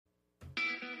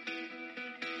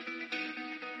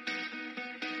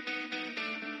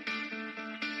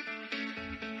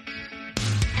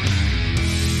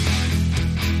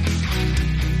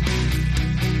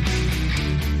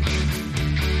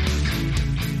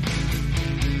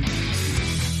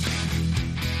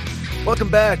Welcome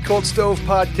back, Cold Stove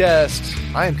Podcast.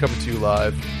 I am coming to you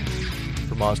live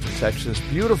from Austin, Texas.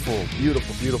 Beautiful,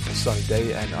 beautiful, beautiful sunny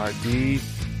day. NRD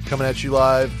coming at you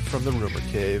live from the Rumor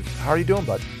Cave. How are you doing,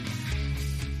 bud?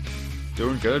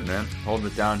 Doing good, man. Holding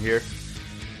it down here.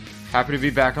 Happy to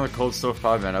be back on the Cold Stove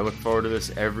Pod, man. I look forward to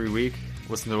this every week.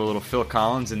 Listen to a little Phil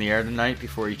Collins in the air tonight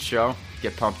before each show.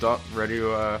 Get pumped up, ready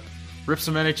to rip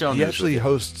some NHL news. He actually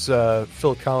hosts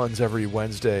Phil Collins every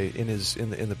Wednesday in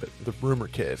the Rumor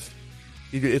Cave.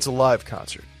 It's a live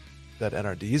concert, that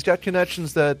NRD. He's got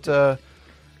connections that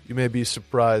you may be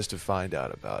surprised to find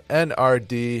out about.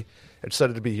 NRD,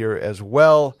 excited to be here as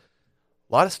well.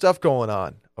 A lot of stuff going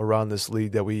on around this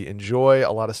league that we enjoy.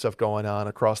 A lot of stuff going on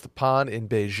across the pond in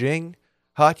Beijing,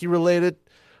 hockey-related,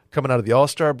 coming out of the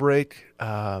All-Star break.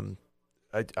 I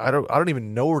don't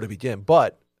even know where to begin,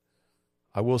 but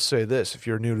I will say this. If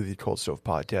you're new to the Cold Stove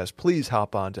Podcast, please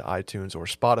hop on to iTunes or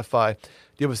Spotify.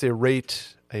 Give us a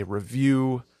rate, a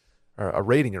review, or a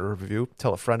rating or a review.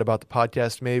 Tell a friend about the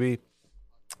podcast maybe.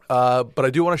 But I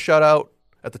do want to shout out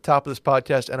at the top of this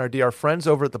podcast, NRD, our friends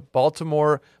over at the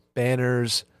Baltimore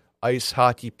Banners Ice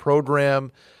Hockey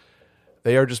Program.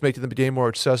 They are just making the game more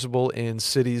accessible in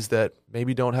cities that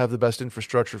maybe don't have the best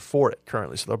infrastructure for it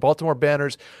currently. So the Baltimore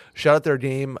Banners, shout out their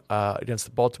game against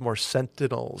the Baltimore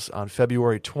Sentinels on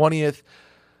February 20th.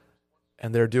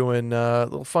 And they're doing a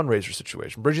little fundraiser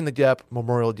situation. Bridging the Gap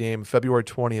Memorial Game, February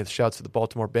 20th. Shouts to the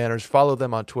Baltimore Banners. Follow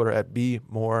them on Twitter at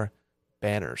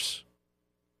BMoreBanners.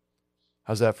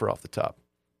 How's that for off the top?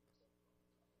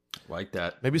 Like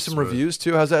that. Maybe some reviews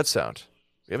too. How's that sound?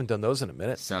 We haven't done those in a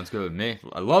minute. Sounds good with me.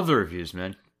 I love the reviews,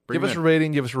 man. Give us a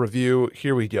rating. Give us a review.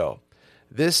 Here we go.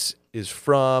 This is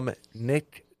from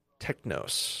Nick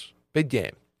Technos. Big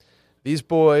game. These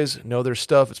boys know their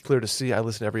stuff. It's clear to see. I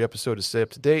listen to every episode to stay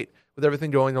up to date with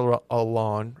everything going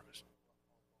along,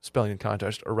 spelling and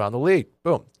contest around the league.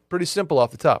 Boom. Pretty simple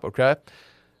off the top, okay?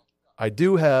 I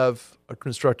do have a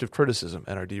constructive criticism,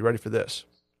 NRD. You ready for this?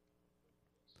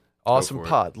 Awesome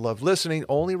pod. Love listening.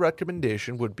 Only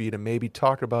recommendation would be to maybe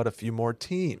talk about a few more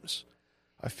teams.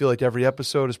 I feel like every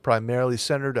episode is primarily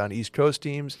centered on East Coast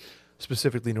teams,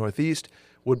 specifically Northeast.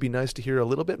 Would be nice to hear a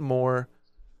little bit more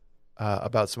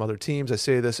about some other teams. I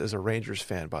say this as a Rangers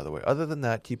fan, by the way. Other than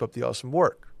that, keep up the awesome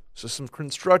work. So some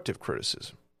constructive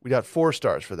criticism. We got 4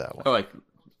 stars for that one.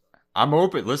 I'm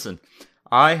open. Listen,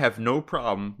 I have no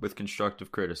problem with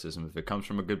constructive criticism. If it comes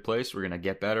from a good place, we're going to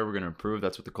get better. We're going to improve.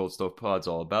 That's what the Cold Stove Pod's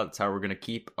all about. That's how we're going to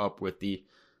keep up with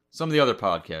some of the other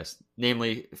podcasts,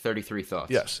 namely 33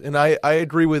 Thoughts. Yes, and I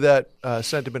agree with that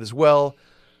sentiment as well.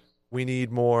 We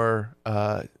need more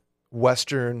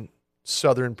Western,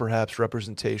 Southern, perhaps,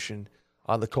 representation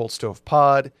on the Cold Stove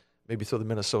Pod. Maybe throw the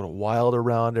Minnesota Wild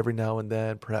around every now and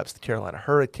then, perhaps the Carolina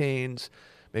Hurricanes,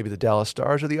 maybe the Dallas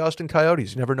Stars or the Austin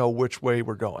Coyotes. You never know which way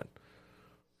we're going.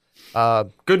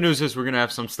 Good news is we're going to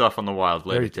have some stuff on the Wild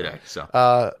later today.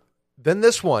 So then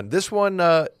this one,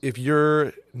 if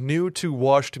you're new to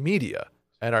Washed Media,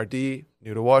 NRD,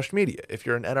 new to Washed Media. If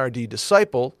you're an NRD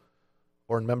disciple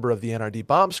or a member of the NRD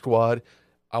Bomb Squad,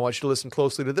 I want you to listen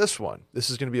closely to this one. This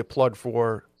is going to be a plug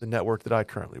for the network that I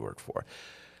currently work for.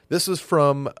 This is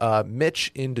from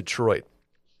Mitch in Detroit.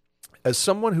 As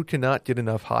someone who cannot get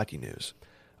enough hockey news,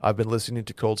 I've been listening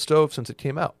to Cold Stove since it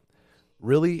came out.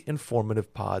 Really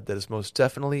informative pod that is most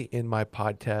definitely in my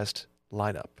podcast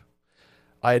lineup.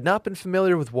 I had not been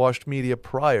familiar with Washed Media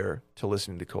prior to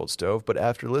listening to Cold Stove, but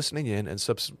after listening in and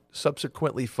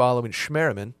subsequently following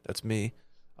Schmerman, that's me,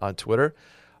 on Twitter,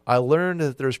 I learned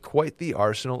that there's quite the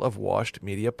arsenal of Washed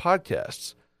Media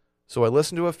podcasts. So I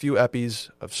listened to a few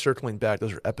episodes of Circling Back,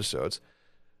 those are episodes,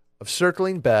 of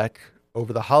Circling Back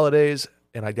over the holidays,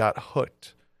 and I got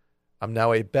hooked. I'm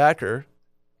now a backer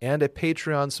and a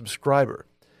Patreon subscriber.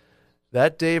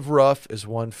 That Dave Ruff is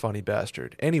one funny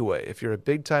bastard. Anyway, if you're a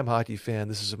big-time hockey fan,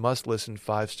 this is a must-listen,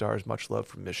 5 stars, much love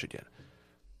from Michigan.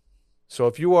 So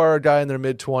if you are a guy in their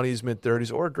mid-20s,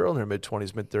 mid-30s, or a girl in their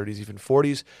mid-20s, mid-30s, even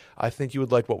 40s, I think you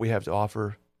would like what we have to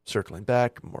offer. Circling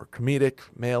Back, more comedic,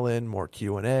 mail-in, more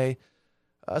Q&A,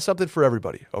 something for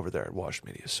everybody over there at Washed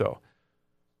Media. So,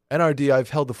 NRD, I've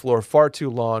held the floor far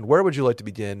too long. Where would you like to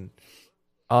begin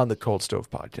on the Cold Stove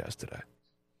Podcast today?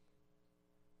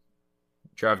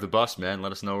 Drive the bus, man.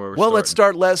 Let us know where we're Well, let's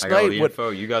start last night. I got all the info.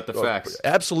 You got the facts.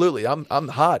 Absolutely. I'm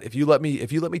hot. If you let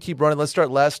me keep running, let's start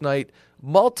last night.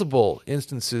 Multiple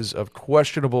instances of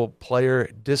questionable player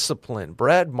discipline.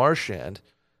 Brad Marchand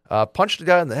punched a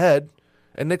guy in the head,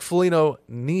 and Nick Foligno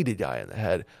kneed a guy in the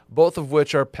head, both of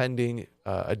which are pending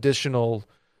additional,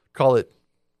 call it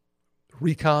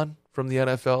recon from the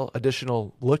NFL,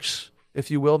 additional looks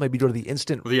if you will. Maybe go to the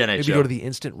instant, The NHL. maybe go to the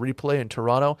instant replay in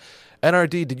Toronto.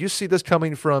 NRD, did you see this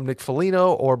coming from Nick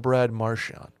Foligno or Brad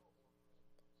Marchand?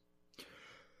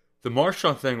 The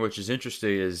Marchand thing, which is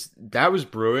interesting, is that was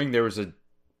brewing. There was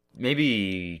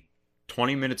maybe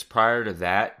 20 minutes prior to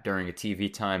that, during a TV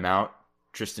timeout,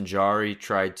 Tristan Jarry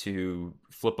tried to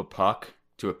flip a puck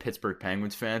to a Pittsburgh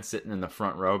Penguins fan sitting in the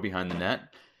front row behind the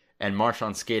net, and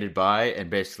Marchand skated by and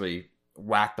basically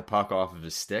whacked the puck off of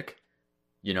his stick,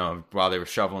 while they were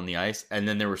shoveling the ice. And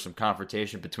then there was some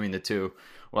confrontation between the two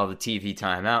while the TV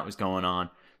timeout was going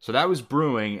on. So that was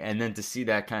brewing, and then to see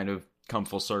that kind of come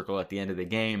full circle at the end of the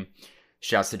game.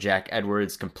 Shouts to Jack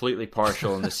Edwards, completely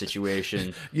partial in this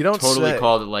situation. You don't totally say.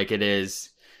 Called it like it is,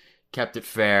 kept it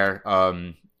fair.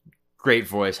 Great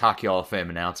voice, Hockey Hall of Fame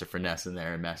announcer for Nesson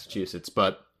there in Massachusetts.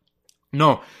 But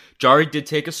no, Jarry did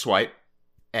take a swipe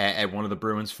at one of the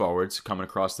Bruins forwards coming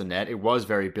across the net. It was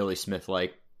very Billy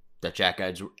Smith-like that Jack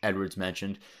Edwards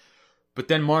mentioned. But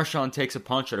then Marchand takes a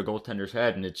punch at a goaltender's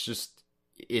head, and it's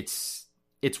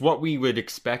what we would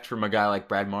expect from a guy like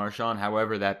Brad Marchand.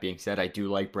 However, that being said, I do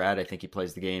like Brad. I think he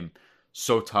plays the game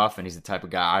so tough, and he's the type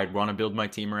of guy I'd want to build my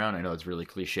team around. I know it's really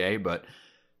cliche, but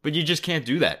you just can't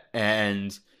do that.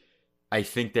 And I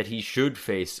think that he should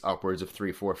face upwards of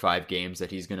 3, 4, 5 games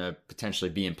that he's going to potentially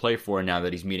be in play for now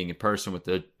that he's meeting in person with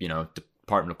the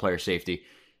Department of Player Safety.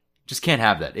 Just can't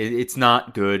have that. It's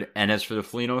not good. And as for the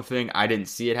Foligno thing, I didn't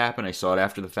see it happen. I saw it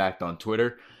after the fact on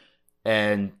Twitter.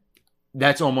 And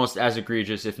that's almost as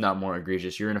egregious, if not more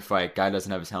egregious. You're in a fight. Guy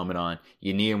doesn't have his helmet on.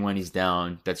 You knee him when he's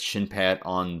down. That's shin pad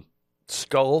on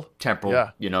skull, temple,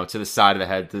 to the side of the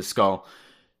head, to the skull.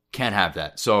 Can't have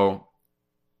that. So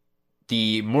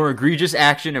the more egregious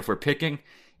action, if we're picking,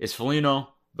 is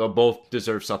Foligno. They'll both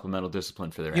deserve supplemental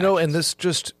discipline for their actions. And this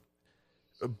just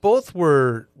both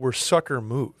were sucker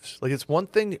moves. Like, it's one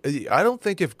thing. I don't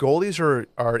think if goalies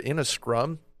are in a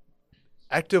scrum,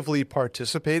 actively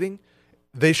participating,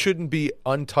 they shouldn't be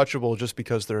untouchable just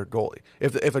because they're a goalie.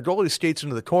 If a goalie skates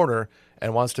into the corner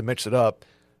and wants to mix it up,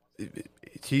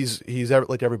 he's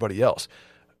like everybody else.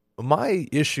 My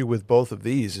issue with both of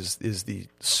these is the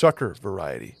sucker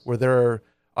variety, where they're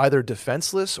either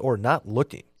defenseless or not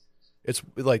looking. It's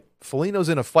like Foligno's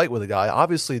in a fight with a guy,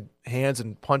 obviously hands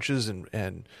and punches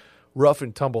and rough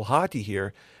and tumble hockey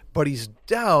here, but he's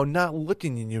down, not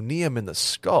looking, and you knee him in the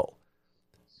skull.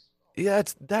 Yeah,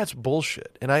 that's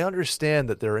bullshit. And I understand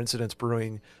that there are incidents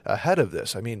brewing ahead of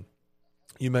this. I mean,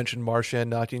 you mentioned Marchand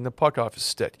knocking the puck off his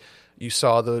stick. You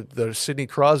saw the Sidney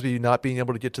Crosby not being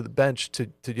able to get to the bench to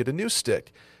get a new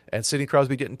stick. And Sidney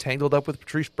Crosby getting tangled up with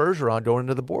Patrice Bergeron going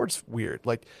into the boards weird.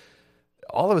 Like,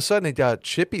 all of a sudden it got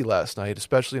chippy last night,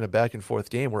 especially in a back-and-forth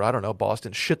game where, I don't know,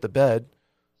 Boston shit the bed.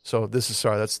 So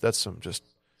that's some just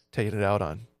taking it out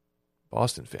on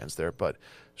Boston fans there. But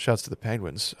shouts to the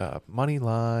Penguins. Money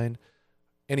line.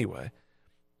 Anyway,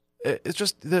 it's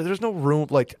just there's no room.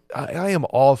 Like, I am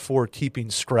all for keeping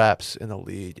scraps in the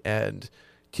league and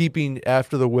keeping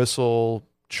after the whistle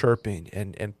chirping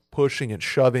and pushing and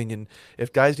shoving. And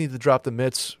if guys need to drop the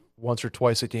mitts once or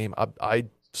twice a game, I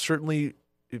certainly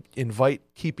invite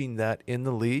keeping that in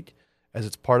the league as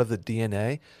it's part of the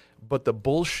DNA. But the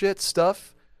bullshit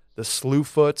stuff, the slew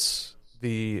foots,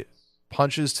 the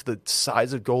punches to the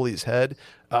sides of goalie's head.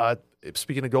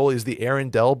 Speaking of goalies, the Aaron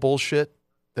Dell bullshit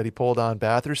that he pulled on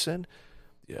Batherson.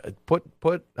 Yeah,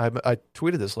 I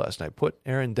tweeted this last night. Put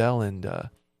Aaron Dell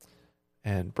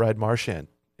and Brad Marchand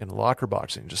in locker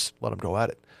boxing. Just let them go at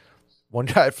it. One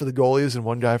guy for the goalies and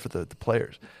one guy for the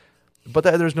players. But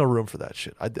there's no room for that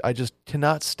shit. I just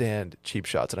cannot stand cheap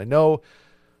shots. And I know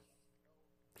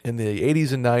in the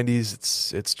 80s and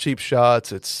 90s, it's cheap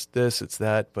shots, it's this, it's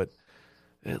that. But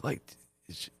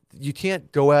you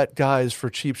can't go at guys for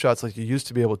cheap shots like you used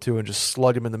to be able to and just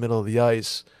slug them in the middle of the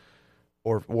ice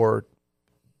or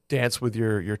dance with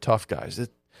your tough guys.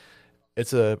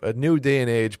 It's a new day and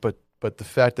age, but the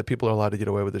fact that people are allowed to get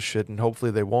away with this shit, and hopefully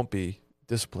they won't be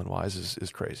discipline-wise,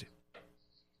 is crazy.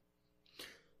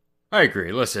 I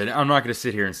agree. Listen, I'm not going to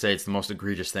sit here and say it's the most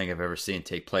egregious thing I've ever seen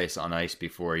take place on ice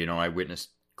before. I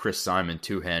witnessed Chris Simon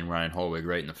two-hand Ryan Holwig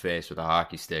right in the face with a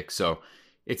hockey stick. So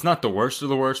it's not the worst of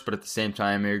the worst, but at the same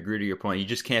time, I agree to your point. You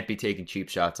just can't be taking cheap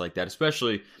shots like that,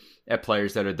 especially at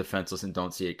players that are defenseless and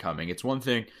don't see it coming. It's one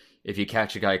thing if you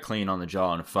catch a guy clean on the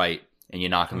jaw in a fight and you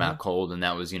knock him out cold, and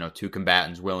that was, two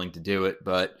combatants willing to do it.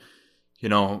 But,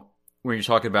 when you're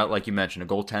talking about, like you mentioned, a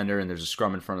goaltender and there's a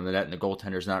scrum in front of the net and the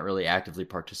goaltender's not really actively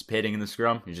participating in the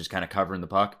scrum, he's just kind of covering the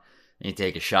puck, and you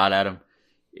take a shot at him,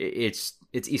 it's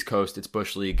East Coast, it's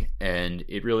Bush League, and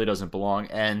it really doesn't belong.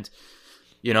 And,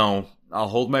 I'll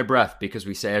hold my breath because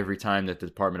we say every time that the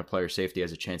Department of Player Safety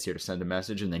has a chance here to send a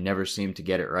message, and they never seem to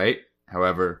get it right.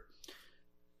 However,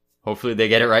 hopefully they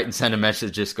get it right and send a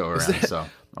message this go around. So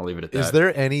I'll leave it at that. Is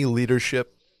there any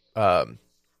leadership? What's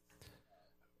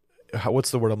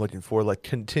the word I'm looking for? Like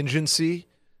contingency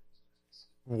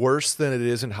worse than it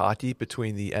is in hockey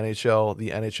between the NHL, the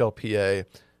NHLPA,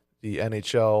 the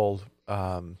NHL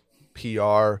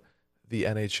PR, the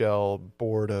NHL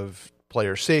Board of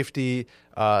Player Safety,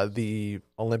 the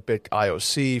Olympic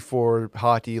IOC for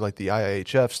hockey, like the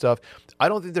IIHF stuff. I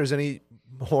don't think there's any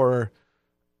more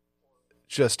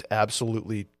just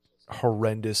absolutely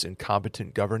horrendous,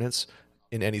 incompetent governance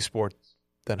in any sport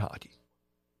than hockey.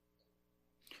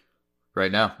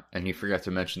 Right now, and you forgot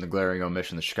to mention the glaring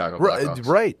omission, the Chicago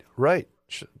Blackhawks. Right.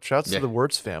 Shouts to the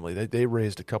Wirtz family. They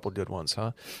raised a couple good ones,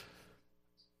 huh?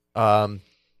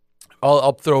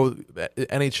 I'll throw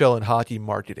NHL and hockey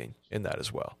marketing in that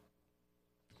as well.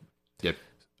 Yep.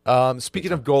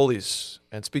 Speaking of goalies,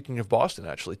 and speaking of Boston,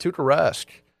 actually, Tuukka Rask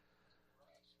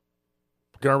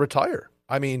going to retire.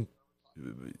 I mean,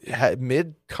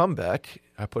 mid-comeback,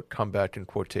 I put comeback in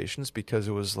quotations because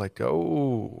it was like,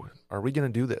 oh, are we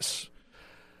going to do this?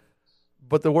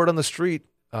 But the word on the street,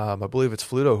 I believe it's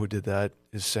Fluto who did that,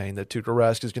 is saying that Tuukka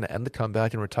Rask is going to end the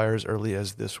comeback and retire as early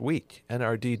as this week.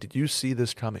 NRD, did you see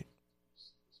this coming?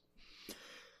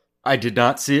 I did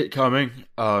not see it coming.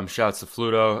 Shouts to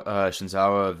Fluto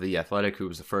Shinzawa of The Athletic, who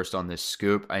was the first on this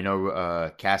scoop. I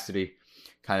know Cassidy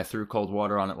kind of threw cold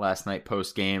water on it last night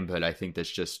post-game, but I think that's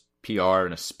just PR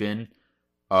and a spin.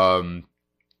 The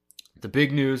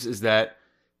big news is that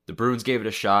the Bruins gave it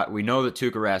a shot. We know that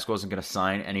Tuukka Rask wasn't going to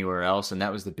sign anywhere else, and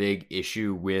that was the big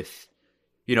issue with,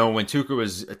 when Tuukka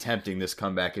was attempting this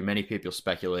comeback, and many people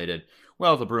speculated,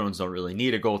 well, the Bruins don't really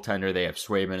need a goaltender. They have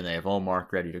Swayman and they have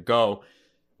Ullmark ready to go.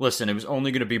 Listen, it was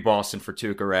only going to be Boston for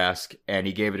Tuukka Rask, and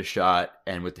he gave it a shot,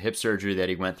 and with the hip surgery that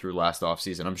he went through last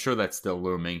offseason, I'm sure that's still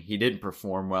looming. He didn't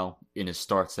perform well in his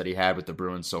starts that he had with the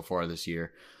Bruins so far this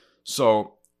year.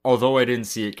 So, although I didn't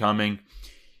see it coming,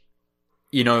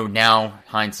 now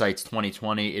hindsight's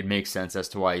 2020. It makes sense as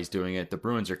to why he's doing it. The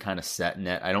Bruins are kind of set in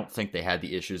it. I don't think they had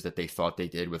the issues that they thought they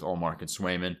did with Ullmark and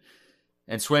Swayman.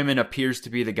 And Swayman appears to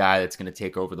be the guy that's going to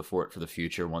take over the fort for the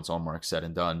future once Ullmark's said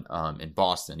and done in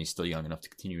Boston. He's still young enough to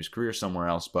continue his career somewhere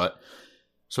else. But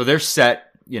so they're set,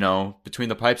 between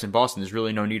the pipes in Boston. There's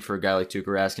really no need for a guy like Tuukka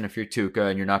Rask. And if you're Tuukka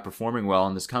and you're not performing well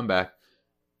in this comeback,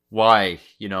 why?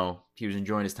 He was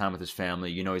enjoying his time with his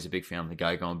family. He's a big family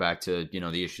guy going back to,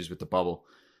 the issues with the bubble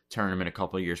tournament a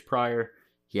couple of years prior.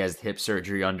 He has hip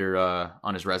surgery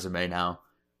on his resume now.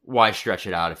 Why stretch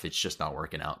it out if it's just not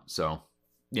working out? So,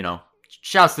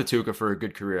 shouts to Tuukka for a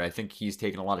good career. I think he's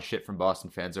taken a lot of shit from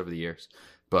Boston fans over the years.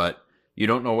 But you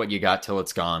don't know what you got till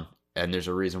it's gone. And there's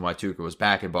a reason why Tuukka was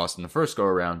back in Boston the first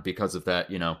go-around because of that,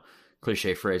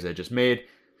 cliche phrase I just made.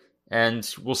 And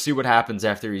we'll see what happens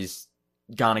after he's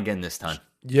gone again this time.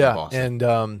 Yeah, and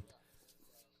on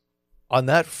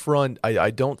that front,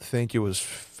 I don't think it was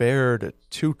fair to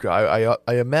Tuukka.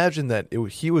 I imagine that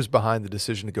he was behind the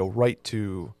decision to go right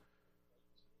to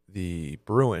the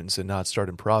Bruins and not start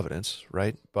in Providence,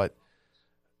 right? But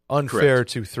unfair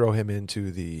Correct. to throw him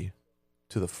into the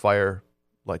fire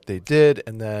like they did,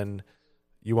 and then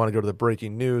you want to go to the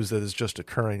breaking news that is just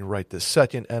occurring right this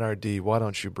second. NRD, why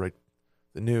don't you break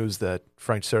the news that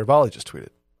Frank Saravalli just tweeted?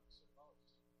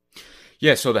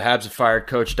 Yeah, so the Habs have fired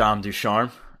coach Dom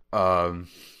Ducharme.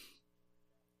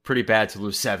 Pretty bad to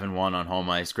lose 7-1 on home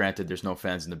ice. Granted, there's no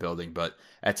fans in the building, but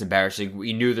that's embarrassing.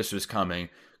 We knew this was coming.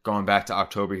 Going back to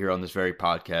October here on this very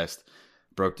podcast,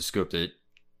 broke the scoop that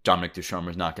Dominic Ducharme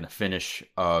was not going to finish,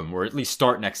 or at least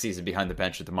start next season behind the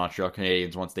bench with the Montreal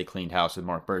Canadiens once they cleaned house with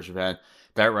Marc Bergevin.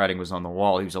 That writing was on the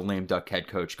wall. He was a lame duck head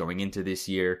coach going into this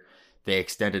year. They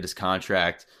extended his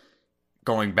contract.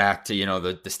 Going back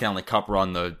to, the Stanley Cup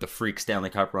run, the freak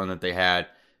Stanley Cup run that they had,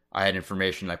 I had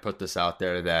information, I put this out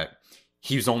there, that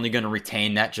he was only going to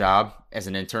retain that job as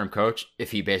an interim coach if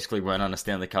he basically went on a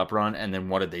Stanley Cup run. And then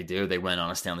what did they do? They went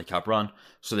on a Stanley Cup run.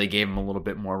 So they gave him a little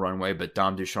bit more runway, but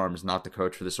Dom Ducharme is not the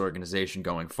coach for this organization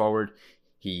going forward.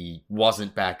 He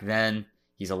wasn't back then.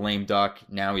 He's a lame duck.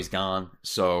 Now he's gone.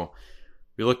 So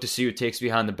we look to see who takes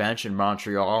behind the bench in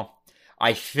Montreal.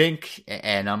 I think,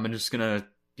 and I'm just going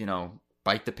to,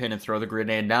 bite the pin and throw the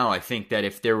grenade now. I think that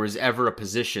if there was ever a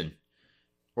position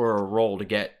or a role to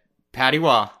get Patty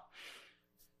Waugh,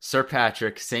 Sir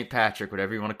Patrick, St. Patrick,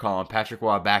 whatever you want to call him, Patrick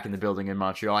Waugh back in the building in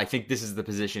Montreal, I think this is the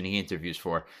position he interviews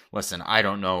for. Listen, I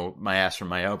don't know my ass from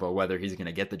my elbow whether he's going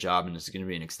to get the job, and this is going to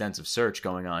be an extensive search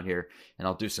going on here, and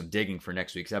I'll do some digging for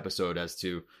next week's episode as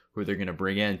to who they're going to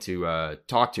bring in to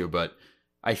talk to, but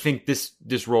I think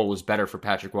this role is better for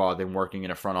Patrick Waugh than working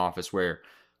in a front office where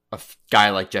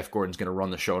guy like Jeff Gordon's going to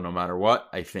run the show no matter what,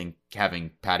 I think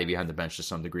having Patty behind the bench to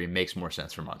some degree makes more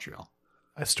sense for Montreal.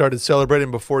 I started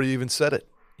celebrating before you even said it.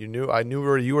 I knew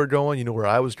where you were going. You knew where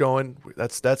I was going.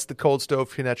 That's the cold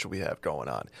stove connection we have going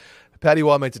on. Patty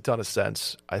Waugh makes a ton of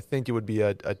sense. I think it would be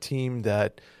a team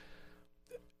that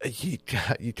you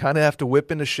kind of have to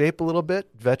whip into shape a little bit.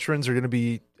 Veterans are going to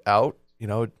be out.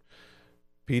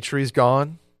 Petrie's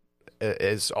gone,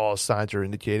 as all signs are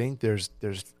indicating. There's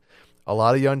a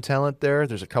lot of young talent there.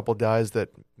 There's a couple guys that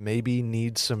maybe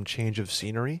need some change of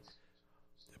scenery.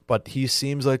 But he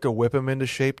seems like a whip him into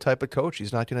shape type of coach.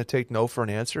 He's not going to take no for an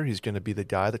answer. He's going to be the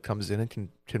guy that comes in and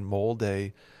can mold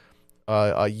a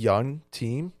young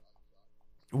team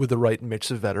with the right mix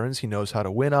of veterans. He knows how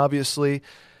to win, obviously.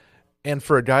 And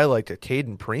for a guy like a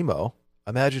Caden Primo,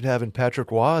 imagine having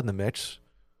Patrick Waugh in the mix.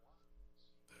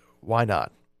 Why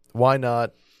not? Why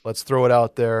not? Let's throw it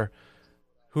out there.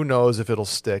 Who knows if it'll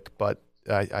stick, but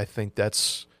I think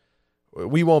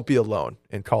we won't be alone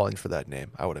in calling for that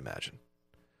name, I would imagine.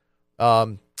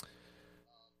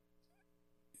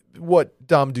 What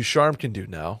Dom Ducharme can do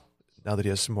now that he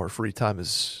has some more free time,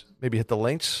 is maybe hit the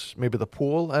links, maybe the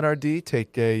pool, NRD,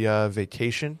 take a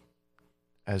vacation,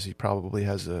 as he probably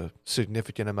has a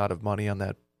significant amount of money on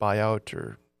that buyout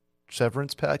or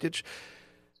severance package.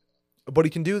 But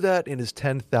he can do that in his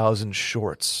 10,000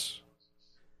 shorts.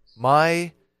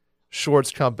 My shorts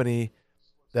company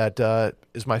that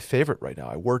is my favorite right now.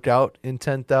 I work out in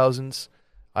 10,000s.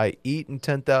 I eat in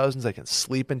 10,000s. I can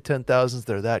sleep in 10,000s.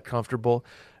 They're that comfortable.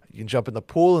 You can jump in the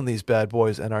pool in these bad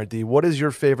boys, NRD. What is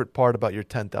your favorite part about your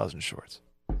 10,000 shorts?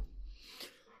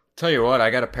 Tell you what, I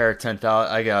got a pair of 10,000.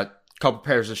 I got a couple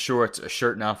pairs of shorts, a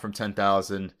shirt now from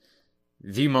 10,000.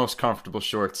 The most comfortable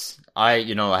shorts. I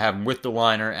have them with the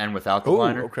liner and without the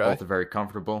liner. Okay. Both are very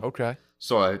comfortable. Okay.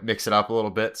 So I mix it up a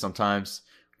little bit. Sometimes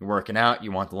you're working out,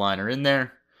 you want the liner in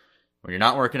there. When you're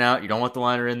not working out, you don't want the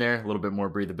liner in there. A little bit more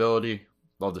breathability.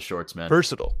 Love the shorts, man.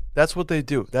 Versatile. That's what they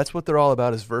do. That's what they're all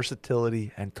about, is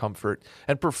versatility and comfort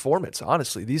and performance.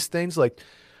 Honestly, these things, like,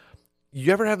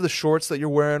 you ever have the shorts that you're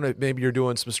wearing? Maybe you're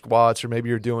doing some squats, or maybe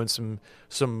you're doing some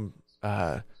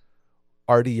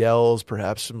RDLs,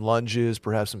 perhaps some lunges,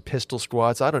 perhaps some pistol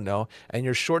squats. I don't know. And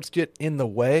your shorts get in the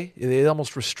way. They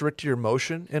almost restrict your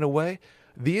motion in a way.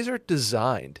 These are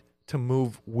designed to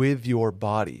move with your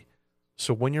body.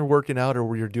 So when you're working out or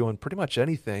when you're doing pretty much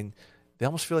anything, they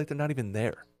almost feel like they're not even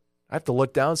there. I have to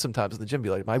look down sometimes in the gym and be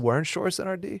like, am I wearing shorts,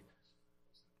 NRD?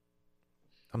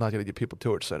 I'm not going to get people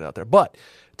too excited out there. But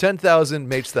 10,000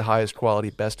 makes the highest quality,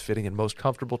 best fitting, and most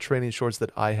comfortable training shorts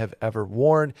that I have ever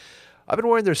worn. I've been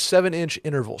wearing their 7-inch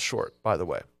interval short, by the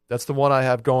way. That's the one I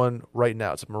have going right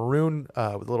now. It's a maroon with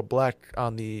a little black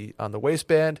on the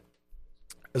waistband,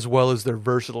 as well as their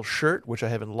versatile shirt, which I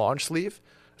have in launch sleeve.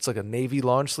 It's like a navy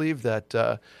launch sleeve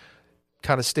that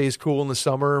kind of stays cool in the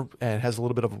summer and has a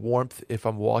little bit of warmth if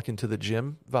I'm walking to the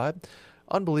gym vibe.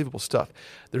 Unbelievable stuff.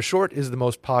 Their short is the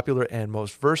most popular and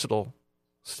most versatile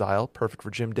style, perfect for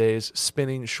gym days,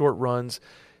 spinning, short runs,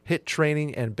 HIIT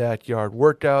training, and backyard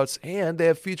workouts. And they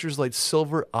have features like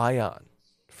Silver Ion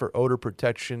for odor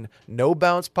protection, no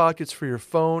bounce pockets for your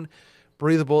phone,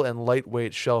 breathable and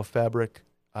lightweight shell fabric,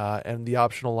 and the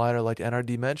optional liner like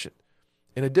NRD mentioned.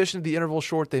 In addition to the interval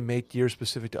short, they make gear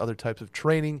specific to other types of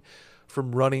training,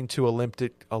 from running to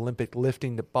Olympic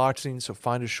lifting to boxing. So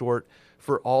find a short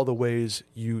for all the ways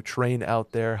you train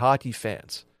out there. Hockey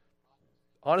fans,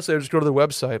 honestly, I just go to their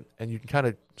website and you can kind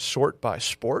of sort by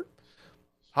sport.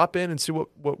 Hop in and see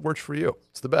what works for you.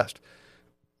 It's the best.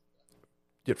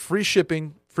 Get free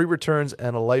shipping, free returns,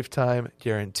 and a lifetime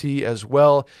guarantee as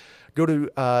well. Go to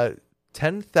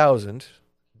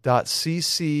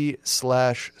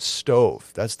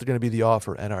 10,000.cc/stove. That's going to be the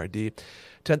offer, NRD.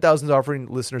 10,000 is offering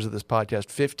listeners of this podcast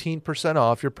 15%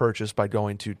 off your purchase by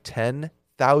going to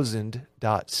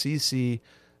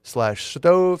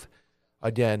 10,000.cc/stove.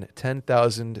 Again,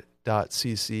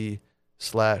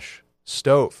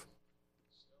 10,000.cc/stove.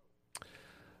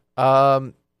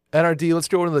 NRD, let's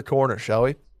go into the corner, shall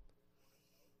we?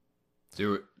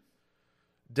 Do it.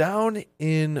 Down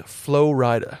in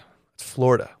Florida,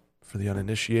 for the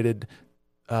uninitiated,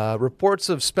 reports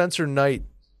of Spencer Knight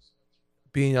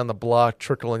being on the block,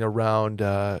 trickling around,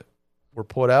 were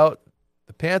put out.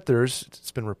 The Panthers,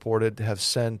 it's been reported, have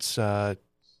since sort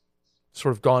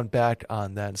of gone back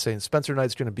on that and saying Spencer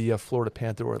Knight's going to be a Florida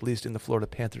Panther, or at least in the Florida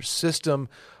Panthers system.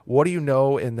 What do you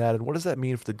know in that, and what does that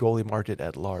mean for the goalie market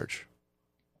at large?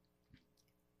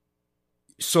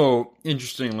 So,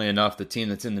 interestingly enough, the team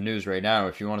that's in the news right now,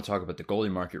 if you want to talk about the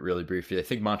goalie market really briefly, I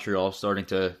think Montreal is starting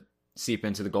to seep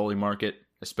into the goalie market,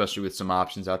 especially with some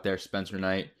options out there. Spencer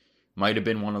Knight might have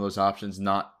been one of those options,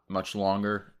 not much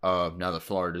longer. Now that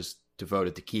Florida's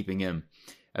devoted to keeping him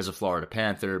as a Florida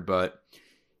Panther. But,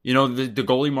 the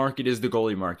goalie market is the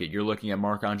goalie market. You're looking at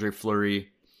Marc-Andre Fleury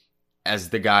as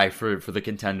the guy for the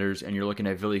contenders, and you're looking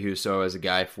at Ville Husso as a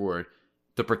guy for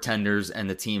the pretenders and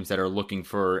the teams that are looking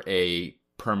for a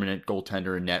permanent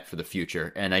goaltender in net for the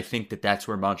future. And I think that that's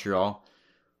where Montreal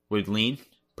would lean,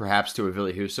 perhaps to a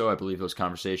Ville Husso. I believe those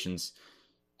conversations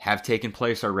have taken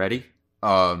place already.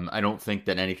 I don't think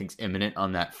that anything's imminent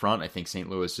on that front. I think St.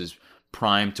 Louis is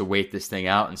primed to wait this thing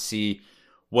out and see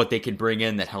what they can bring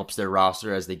in that helps their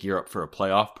roster as they gear up for a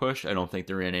playoff push. I don't think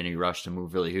they're in any rush to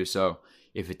move Ville Husso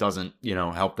if it doesn't,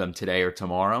 help them today or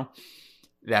tomorrow.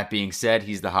 That being said,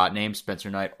 he's the hot name. Spencer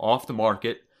Knight off the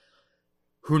market.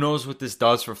 Who knows what this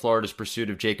does for Florida's pursuit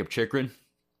of Jacob Chychrun?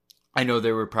 I know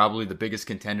they were probably the biggest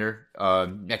contender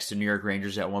next to New York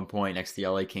Rangers at one point, next to the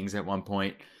LA Kings at one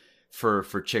point for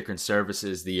Chychrun's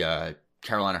services. The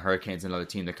Carolina Hurricanes, another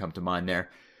team that come to mind there.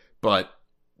 But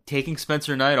taking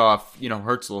Spencer Knight off,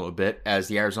 hurts a little bit, as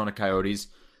the Arizona Coyotes,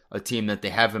 a team that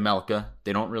they have Vejmelka.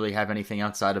 They don't really have anything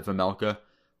outside of Vejmelka.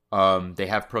 They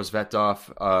have Prosvetov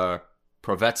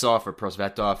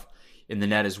in the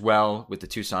net as well with the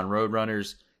Tucson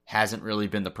Roadrunners. Hasn't really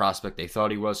been the prospect they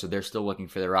thought he was, so they're still looking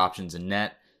for their options in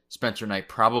net. Spencer Knight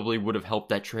probably would have helped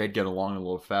that trade get along a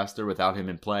little faster without him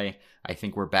in play. I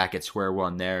think we're back at square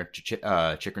one there.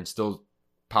 Chychrun's still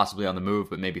possibly on the move,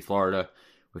 but maybe Florida,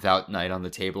 without Knight on the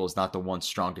table, is not the one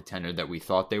strong contender that we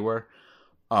thought they were.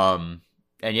 And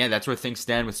yeah, that's where things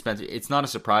stand with Spencer. It's not a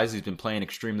surprise. He's been playing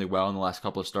extremely well in the last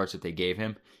couple of starts that they gave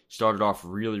him. Started off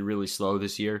really, really slow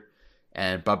this year.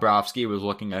 And Bobrovsky was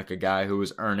looking like a guy who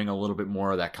was earning a little bit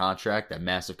more of that contract, that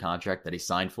massive contract that he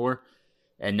signed for.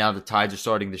 And now the tides are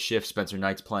starting to shift. Spencer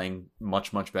Knight's playing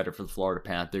much, much better for the Florida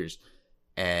Panthers.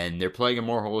 And they're playing a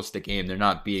more holistic game. They're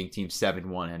not beating Team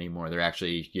 7-1 anymore. They're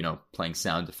actually, playing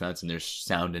sound defense, and they're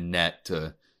sound in net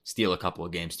to steal a couple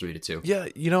of games 3-2. Yeah,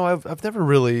 I've never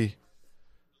really...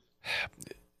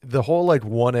 The whole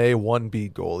 1A,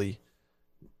 1B goalie...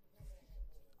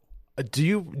 Do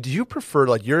you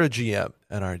prefer, you're a GM,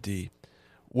 NRD,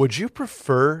 would you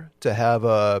prefer to have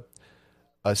a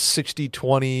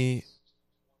 60-20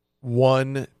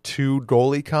 1-2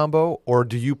 goalie combo, or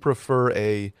do you prefer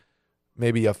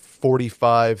maybe a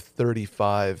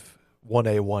 45-35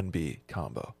 1A, 1B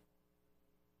combo?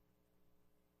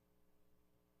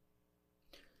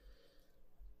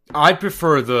 I'd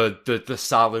prefer the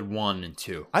solid 1 and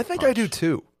 2. I think I do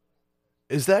too.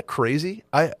 Is that crazy?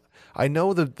 I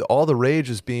know that all the rage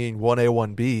is being 1A,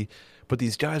 1B, but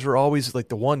these guys are always, the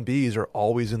 1Bs are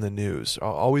always in the news,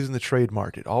 always in the trade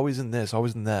market, always in this,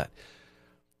 always in that.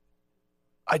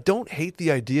 I don't hate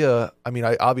the idea. I mean,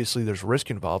 obviously there's risk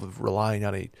involved of relying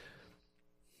on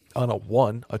a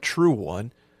true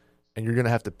one, and you're going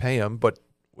to have to pay him, but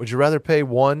would you rather pay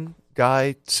one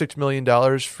guy $6 million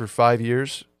for 5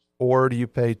 years, or do you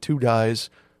pay two guys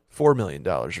 $4 million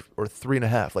or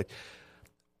 $3.5 million?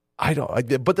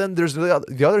 But then there's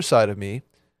the other side of me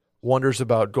wonders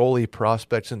about goalie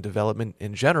prospects and development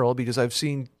in general, because I've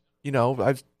seen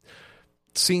guys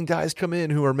come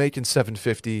in who are making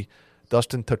 $750,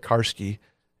 Dustin Tokarski,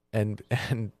 and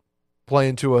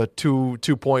playing to a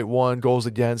 2.1 goals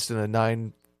against and a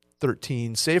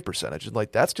 913 save percentage, and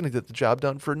that's going to get the job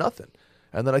done for nothing,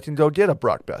 and then I can go get a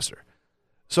Brock Besser.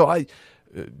 So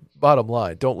bottom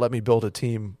line, don't let me build a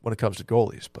team when it comes to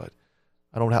goalies, but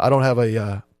I don't have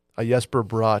a Jesper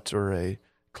Bratt or a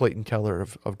Clayton Keller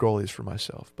of goalies for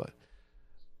myself. But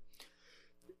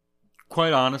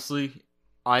quite honestly,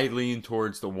 I lean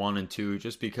towards the 1 and 2,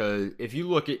 just because if you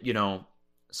look at,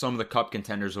 some of the cup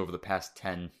contenders over the past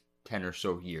 10 or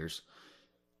so years,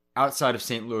 outside of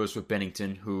St. Louis with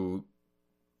Bennington, who,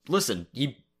 listen,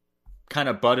 he kind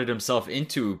of butted himself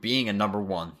into being a number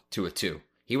 1 to a 2.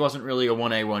 He wasn't really a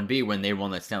 1A, 1B when they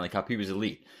won that Stanley Cup. He was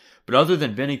elite. But other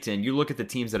than Binnington, you look at the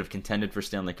teams that have contended for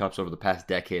Stanley Cups over the past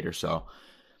decade or so.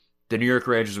 The New York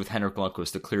Rangers with Henrik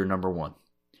Lundqvist, the clear number 1.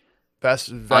 Andrei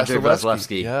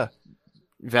Vasilevsky. Yeah.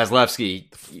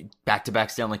 Vasilevsky,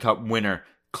 back-to-back Stanley Cup winner,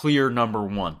 clear number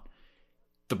 1.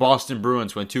 The Boston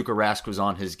Bruins, when Tuukka Rask was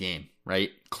on his game, right?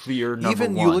 Clear number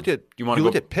 1. Even you look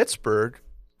at Pittsburgh,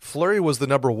 Fleury was the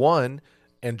number 1,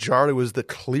 and Jarry was the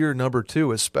clear number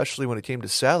 2, especially when it came to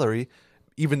salary.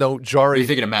 Even though Jarry... Are you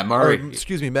thinking of Matt Murray?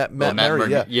 Matt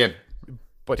Murray, yeah.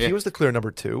 But he was the clear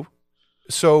number 2.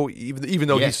 So even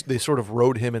though they sort of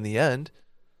rode him in the end,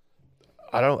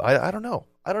 I don't know.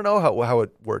 I don't know how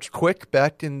it works. Quick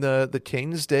back in the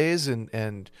Kings days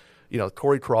and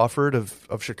Corey Crawford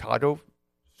of Chicago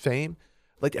fame.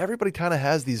 Everybody kind of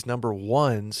has these number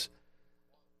 1s,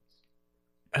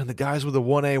 and the guys with the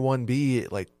 1A,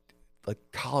 1B, like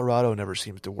Colorado never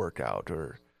seems to work out,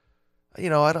 or I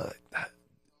don't.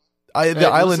 The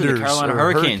Islanders, the Carolina or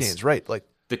Hurricanes, right? Like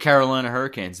the Carolina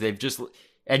Hurricanes, they've just.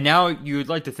 And now you would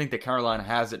like to think that Carolina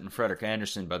has it in Frederik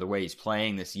Andersen by the way he's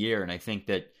playing this year, and I think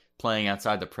that playing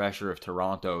outside the pressure of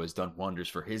Toronto has done wonders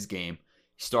for his game.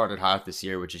 He started hot this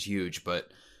year, which is huge,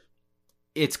 but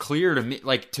it's clear to me,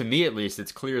 like to me at least,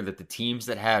 it's clear that the teams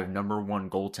that have number one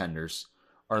goaltenders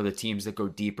are the teams that go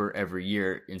deeper every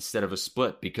year instead of a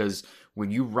split, because when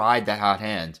you ride that hot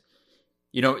hand,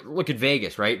 look at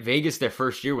Vegas, right? Vegas, their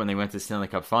first year when they went to the Stanley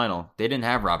Cup final, they didn't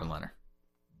have Robin Lehner.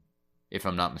 If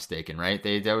I'm not mistaken, right?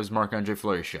 That was Marc-Andre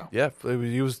Fleury's show. Yeah,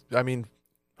 he was. I mean,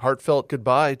 heartfelt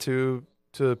goodbye to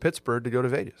Pittsburgh to go to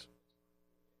Vegas.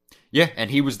 Yeah,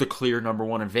 and he was the clear number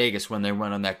one in Vegas when they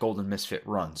went on that Golden Misfit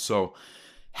run. So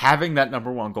having that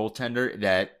number one goaltender,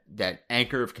 that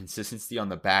anchor of consistency on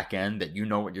the back end, that you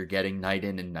know what you're getting night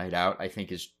in and night out, I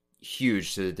think is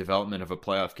huge to the development of a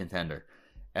playoff contender.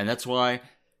 And that's why,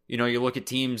 you look at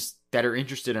teams that are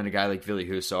interested in a guy like Ville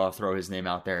Husso. I'll throw his name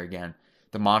out there again.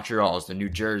 The Montreals, the New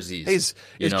Jerseys. Hey,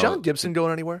 is John Gibson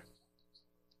going anywhere?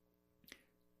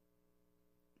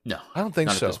 No, I don't think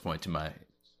not so. At this point,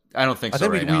 I don't think so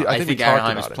right now. I think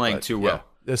Anaheim is playing too well.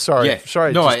 Sorry.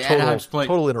 No, Anaheim's playing.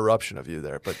 Total interruption of you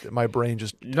there, but my brain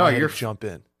just jump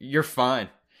in. You're fine.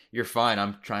 You're fine.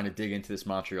 I'm trying to dig into this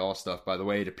Montreal stuff. By the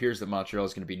way, it appears that Montreal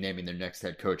is going to be naming their next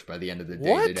head coach by the end of the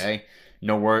day today.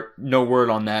 No word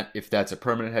on that if that's a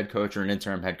permanent head coach or an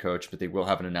interim head coach, but they will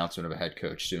have an announcement of a head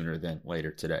coach sooner than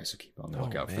later today. So keep on the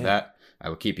lookout for that. I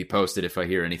will keep you posted if I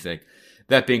hear anything.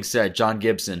 That being said, John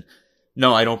Gibson,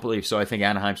 no, I don't believe so. I think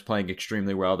Anaheim's playing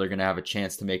extremely well. They're going to have a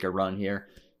chance to make a run here.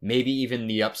 Maybe even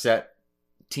the upset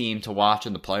team to watch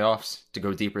in the playoffs to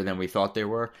go deeper than we thought they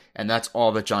were. And that's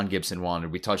all that John Gibson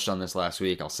wanted. We touched on this last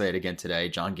week. I'll say it again today.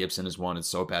 John Gibson has wanted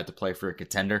so bad to play for a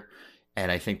contender. And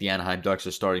I think the Anaheim Ducks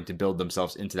are starting to build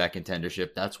themselves into that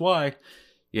contendership. That's why,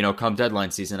 come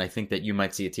deadline season, I think that you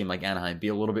might see a team like Anaheim be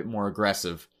a little bit more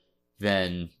aggressive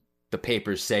than the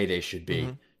papers say they should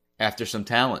be after some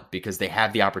talent, because they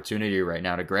have the opportunity right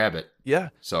now to grab it. Yeah.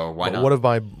 So why not? One of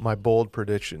my bold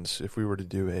predictions, if we were to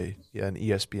do an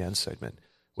ESPN segment,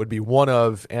 would be one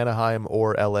of Anaheim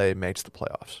or LA makes the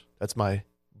playoffs. That's my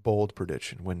bold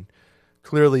prediction, when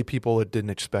clearly people didn't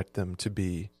expect them to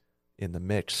be in the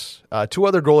mix. Two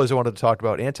other goalies I wanted to talk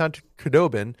about, Anton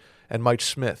Khudobin and Mike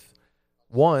Smith.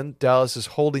 One, Dallas is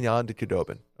holding on to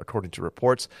Khudobin, according to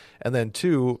reports. And then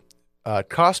two,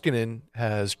 Koskinen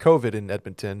has COVID in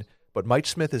Edmonton, but Mike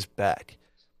Smith is back.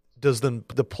 Does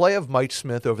the play of Mike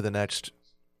Smith over the next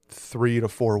 3 to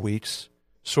 4 weeks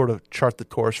sort of chart the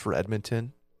course for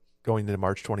Edmonton going into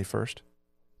March 21st?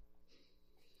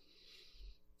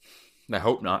 I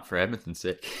hope not, for Edmonton's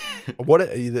sake.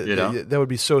 That would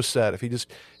be so sad if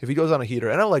he goes on a heater.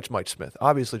 And I liked Mike Smith,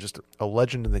 obviously just a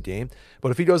legend in the game.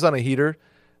 But if he goes on a heater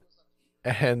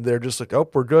and they're just like, "Oh,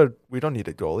 we're good. We don't need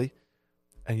a goalie,"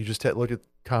 and you just look at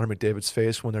Connor McDavid's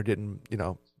face when they're getting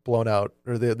blown out,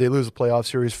 or they lose a playoff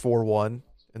series 4-1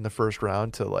 in the first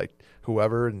round to like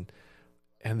whoever, and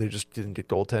they just didn't get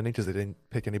goaltending because they didn't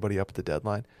pick anybody up at the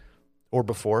deadline or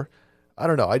before. I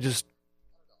don't know.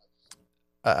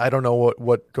 I don't know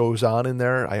what goes on in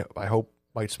there. I hope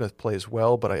Mike Smith plays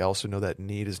well, but I also know that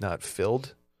need is not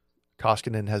filled.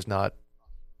 Koskinen has not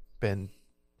been,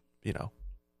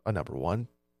 a number one.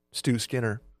 Stu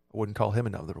Skinner, I wouldn't call him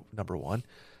another number one.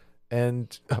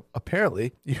 And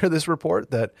apparently, you hear this report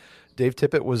that Dave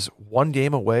Tippett was one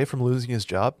game away from losing his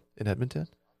job in Edmonton.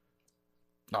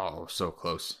 Oh, so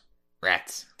close.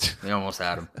 Rats. They almost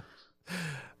had him.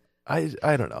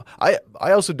 I don't know. I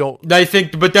also don't. I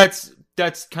think, but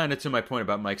that's kind of to my point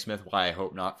about Mike Smith, why I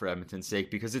hope not for Edmonton's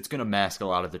sake, because it's going to mask a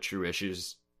lot of the true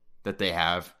issues that they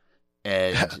have.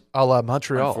 And a la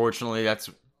Montreal. Unfortunately, that's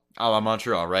a la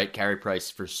Montreal, right? Carey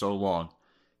Price for so long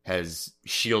has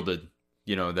shielded,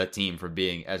 that team from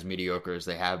being as mediocre as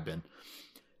they have been.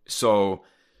 So,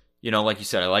 like you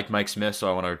said, I like Mike Smith, so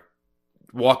I want to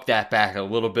walk that back a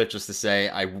little bit just to say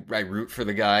I root for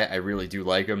the guy. I really do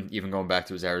like him, even going back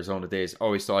to his Arizona days.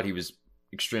 Always thought he was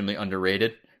extremely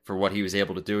underrated for what he was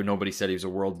able to do. Nobody said he was a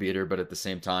world beater, but at the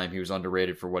same time, he was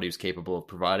underrated for what he was capable of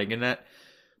providing in that.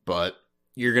 But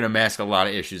you're going to mask a lot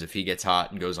of issues if he gets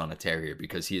hot and goes on a tear here,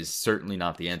 because he is certainly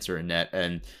not the answer in net,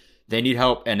 and they need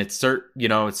help. And it's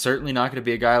certainly not going to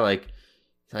be a guy like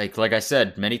I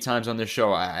said many times on this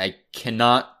show. I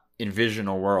cannot envision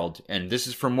a world, and this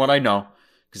is from what I know,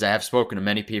 because I have spoken to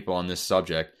many people on this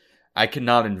subject. I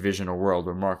cannot envision a world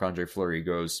where Marc-Andre Fleury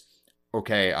goes,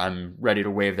 "Okay, I'm ready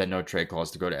to waive that no trade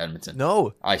clause to go to Edmonton."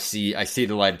 No. I see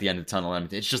the light at the end of the tunnel.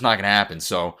 Edmonton. It's just not going to happen.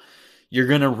 So you're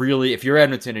going to really, if you're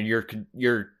Edmonton and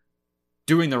you're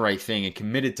doing the right thing and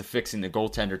committed to fixing the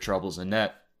goaltender troubles in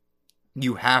net,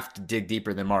 you have to dig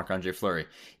deeper than Marc-Andre Fleury.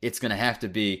 It's going to have to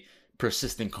be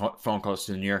persistent phone calls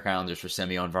to the New York Islanders for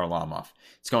Semyon Varlamov.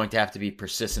 It's going to have to be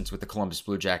persistence with the Columbus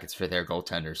Blue Jackets for their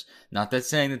goaltenders. Not that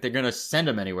saying that they're going to send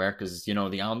them anywhere, because,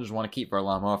 the Islanders want to keep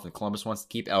Varlamov and Columbus wants to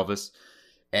keep Elvis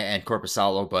and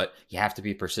Korpisalo, but you have to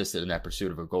be persistent in that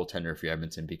pursuit of a goaltender for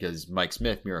Edmonton, because Mike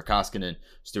Smith, Miro Koskinen,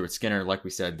 Stuart Skinner, like we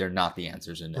said, they're not the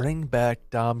answers in there. Bring back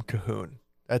Dom Cahoon.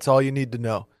 That's all you need to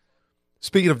know.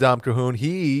 Speaking of Dom Cahoon,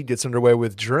 he gets underway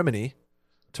with Germany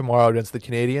tomorrow against the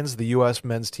Canadians. The U.S.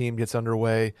 men's team gets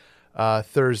underway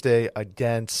Thursday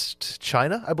against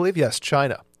China, I believe. Yes,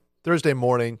 China. Thursday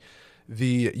morning,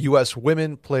 the U.S.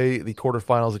 women play the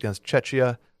quarterfinals against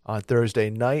Czechia on Thursday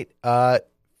night.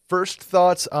 First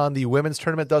thoughts on the women's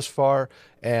tournament thus far,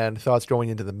 and thoughts going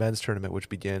into the men's tournament, which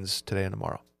begins today and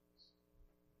tomorrow.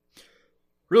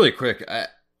 Really quick,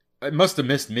 I must have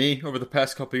missed me over the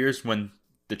past couple of years when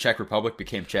the Czech Republic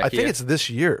became Czechia. I think it's this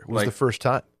year was the first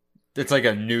time. It's like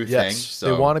a new thing.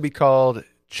 So they want to be called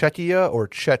Czechia or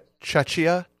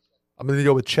Czechia. I'm going to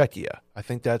go with Czechia. I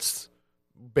think that's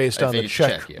based on the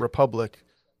Czech Republic.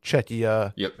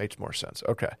 Czechia makes more sense.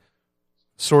 Okay.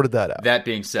 Sorted that out. That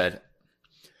being said,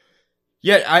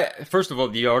 first of all,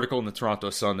 the article in the Toronto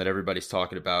Sun that everybody's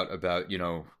talking about,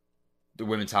 the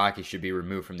women's hockey should be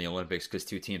removed from the Olympics because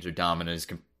two teams are dominant is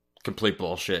complete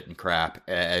bullshit and crap.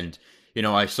 And,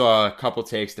 I saw a couple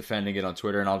takes defending it on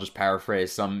Twitter, and I'll just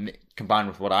paraphrase some combined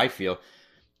with what I feel.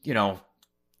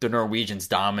 The Norwegians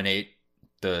dominate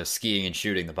the skiing and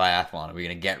shooting, the biathlon. Are we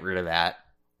going to get rid of that?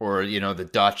 Or, the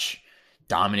Dutch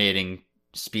dominating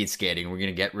speed skating. We're going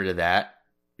to get rid of that.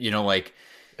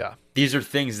 These are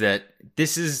things that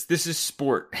this is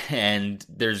sport, and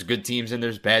there's good teams and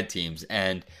there's bad teams.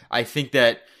 And I think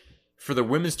that for the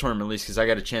women's tournament, at least, because I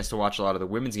got a chance to watch a lot of the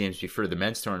women's games before the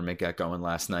men's tournament got going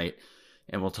last night,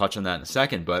 and we'll touch on that in a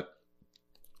second. But,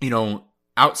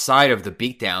 outside of the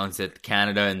beatdowns that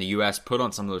Canada and the U.S. put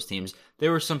on some of those teams,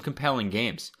 there were some compelling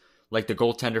games. Like the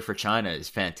goaltender for China is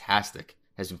fantastic,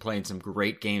 has been playing some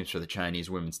great games for the Chinese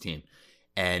women's team.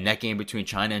 And that game between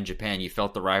China and Japan, you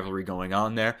felt the rivalry going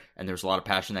on there, and there was a lot of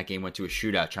passion. That game went to a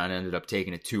shootout. China ended up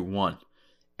taking it 2-1.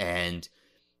 And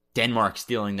Denmark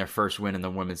stealing their first win in the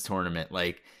women's tournament.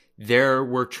 There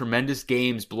were tremendous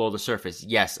games below the surface.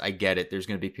 Yes, I get it. There's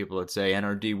going to be people that say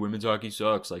NRD, women's hockey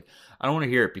sucks. I don't want to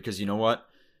hear it, because you know what?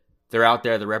 They're out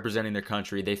there. They're representing their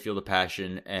country. They feel the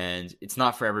passion, and it's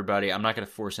not for everybody. I'm not going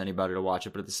to force anybody to watch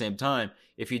it, but at the same time,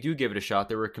 if you do give it a shot,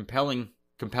 there were compelling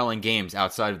games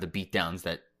outside of the beatdowns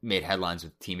that made headlines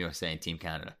with Team USA and Team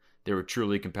Canada. There were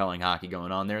truly compelling hockey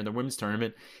going on there in the women's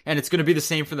tournament, and it's going to be the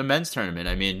same for the men's tournament.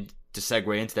 I mean, to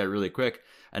segue into that really quick,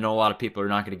 I know a lot of people are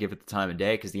not going to give it the time of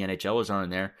day because the NHLers aren't in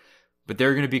there, but there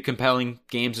are going to be compelling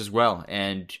games as well,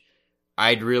 and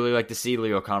I'd really like to see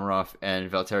Leo Komarov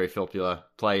and Valtteri Filppula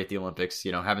play at the Olympics.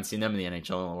 Haven't seen them in the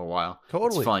NHL in a little while.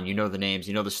 Totally. It's fun. The names,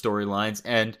 the storylines,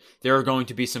 and there are going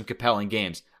to be some compelling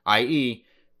games, i.e.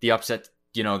 the upset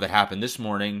that happened this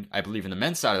morning, I believe, in the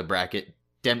men's side of the bracket.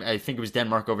 I think it was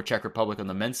Denmark over Czech Republic on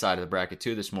the men's side of the bracket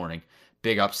too this morning.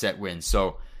 Big upset win.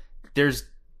 So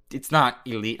it's not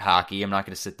elite hockey. I'm not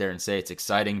going to sit there and say it's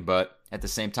exciting, but at the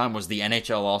same time, was the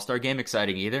NHL All-Star Game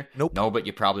exciting either? Nope. No, but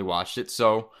you probably watched it.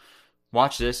 So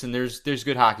watch this, and there's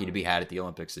good hockey to be had at the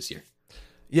Olympics this year.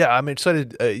 Yeah, I'm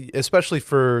excited, especially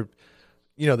for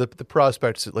the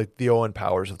prospects like the Owen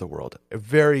Powers of the world.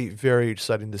 Very, very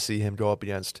exciting to see him go up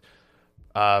against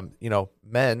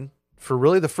men for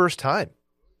really the first time.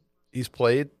 He's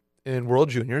played in World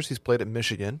Juniors. He's played at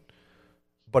Michigan,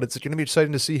 but it's going to be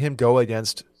exciting to see him go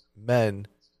against men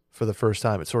for the first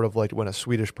time. It's sort of like when a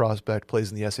Swedish prospect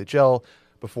plays in the SHL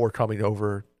before coming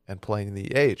over and playing in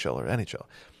the AHL or NHL.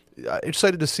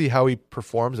 Excited to see how he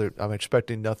performs. I'm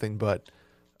expecting nothing but,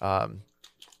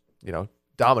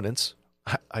 dominance,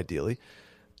 ideally,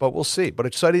 but we'll see. But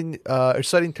exciting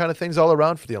kind of things all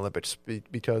around for the Olympics,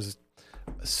 because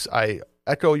I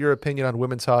echo your opinion on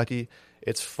women's hockey.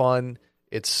 It's fun.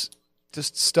 It's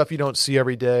just stuff you don't see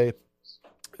every day.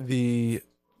 The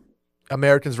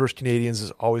Americans versus Canadians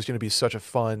is always going to be such a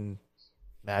fun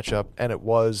matchup, and it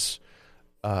was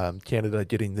Canada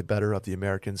getting the better of the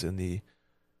Americans in the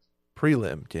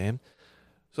prelim game.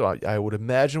 So I would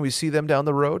imagine we see them down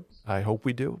the road. I hope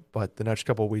we do. But the next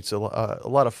couple of weeks, a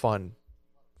lot of fun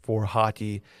for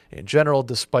hockey in general,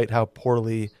 despite how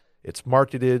poorly it's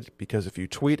marketed, because if you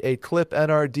tweet a clip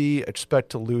NRD,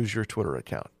 expect to lose your Twitter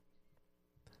account.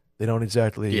 They don't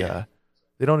exactly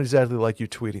like you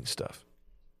tweeting stuff.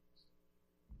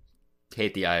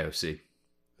 Hate the IOC.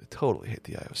 They totally hate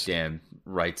the IOC. Damn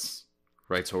rights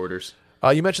hoarders.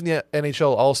 You mentioned the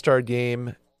NHL All-Star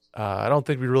Game. I don't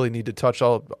think we really need to touch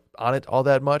on it all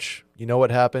that much. You know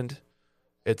what happened.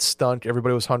 It stunk.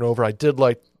 Everybody was hungover. I did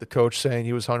like the coach saying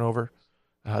he was hungover.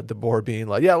 The board being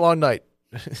like, yeah, long night.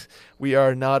 We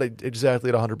are not exactly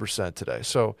at 100% today.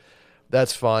 So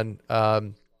that's fun.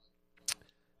 I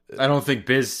don't think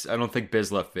Biz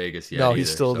left Vegas yet. No, either, he's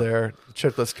still so. there. The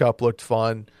Chicklets Cup looked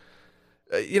fun.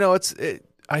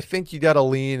 I think you got to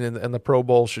lean, and the Pro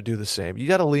Bowl should do the same. You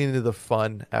got to lean into the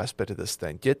fun aspect of this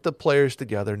thing. Get the players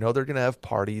together. Know they're going to have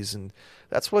parties, and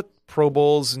that's what Pro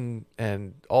Bowls and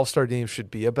All-Star games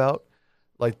should be about.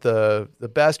 Like the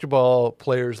basketball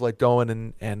players like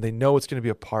going and they know it's going to be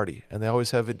a party, and they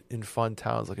always have it in fun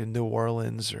towns like in New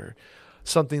Orleans or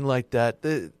something like that.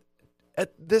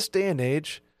 At this day and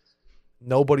age,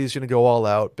 nobody's going to go all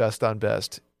out, best on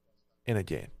best in a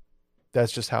game.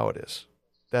 That's just how it is.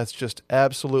 That's just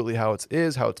absolutely how it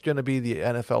is, how it's going to be. The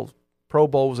NFL Pro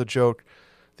Bowl was a joke.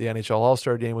 The NHL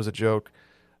All-Star Game was a joke.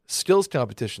 Skills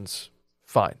competitions,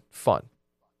 fine, fun.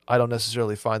 I don't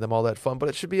necessarily find them all that fun, but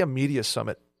it should be a media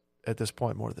summit at this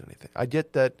point more than anything. I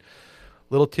get that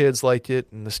little kids like it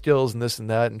and the skills and this and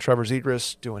that, and Trevor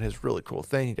Zegras doing his really cool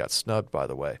thing. He got snubbed, by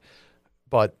the way.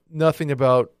 But nothing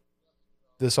about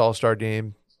this All-Star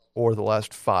Game or the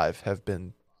last 5 have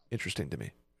been interesting to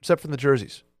me, except for the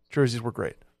jerseys. Jerseys were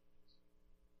great.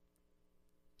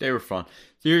 They were fun.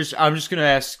 I'm just going to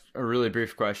ask a really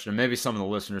brief question, and maybe some of the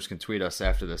listeners can tweet us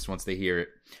after this once they hear it.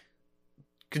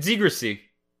 Could Zegras see?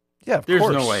 Yeah, of There's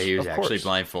course. no way he was actually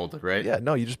blindfolded, right? Yeah,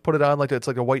 no, you just put it on like it's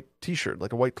like a white T-shirt,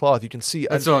 like a white cloth. You can see.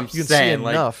 That's what I'm saying. See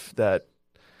enough that.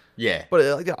 Yeah, but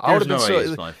I would have been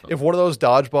so. If one of those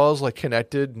dodgeballs like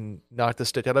connected and knocked the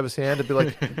stick out of his hand, it'd be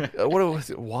like,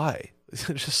 why?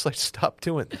 Just like stop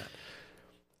doing that.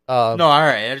 No, all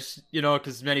right. I just,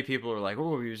 because many people are like,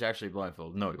 "Oh, he was actually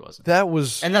blindfolded." No, he wasn't.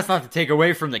 And that's not to take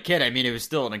away from the kid. I mean, it was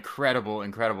still an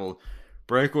incredible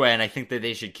breakaway, and I think that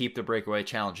they should keep the breakaway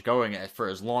challenge going for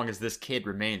as long as this kid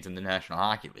remains in the National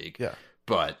Hockey League. Yeah,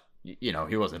 but he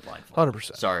wasn't blindfolded.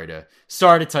 100%.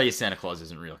 Sorry to tell you, Santa Claus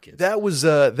isn't real, kids. That was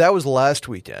last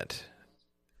weekend.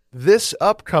 This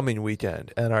upcoming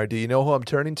weekend, NRD. You know who I'm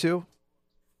turning to?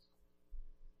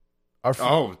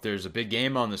 There's a big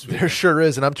game on this weekend. There sure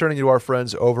is, and I'm turning to our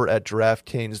friends over at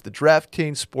DraftKings. The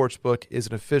DraftKings Sportsbook is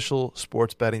an official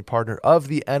sports betting partner of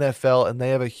the NFL, and they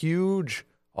have a huge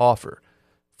offer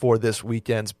for this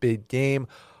weekend's big game.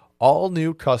 All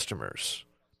new customers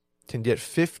can get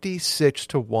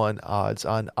 56-1 odds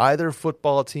on either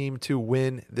football team to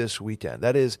win this weekend.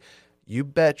 That is, you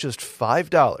bet just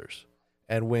 $5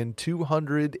 and win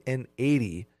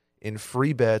 $280 in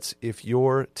free bets if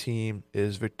your team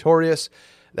is victorious.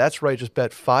 That's right, just bet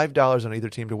 $5 on either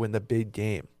team to win the big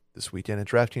game this weekend. And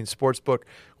DraftKings Sportsbook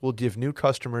will give new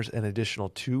customers an additional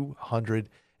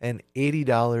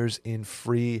 $280 in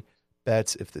free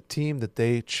bets if the team that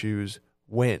they choose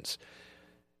wins.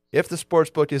 If the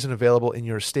sportsbook isn't available in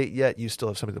your state yet, you still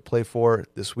have something to play for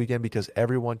this weekend because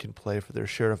everyone can play for their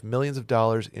share of millions of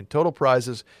dollars in total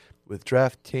prizes with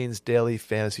DraftKings daily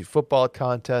fantasy football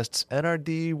contests.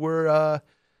 NRD,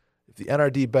 if the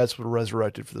NRD bets were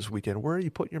resurrected for this weekend, where are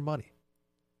you putting your money?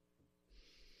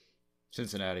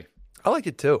 Cincinnati. I like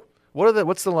it too.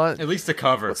 What's the line? At least the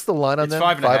cover. What's the line on it's them?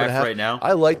 5.5 right now.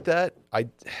 I like that. I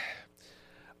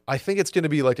think it's going to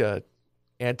be like a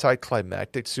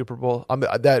anticlimactic Super Bowl.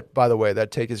 That, by the way,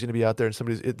 that take is going to be out there, and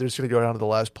they're just going to go down to the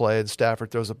last play, and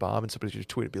Stafford throws a bomb, and somebody's going to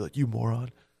tweet and be like, "You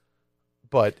moron!"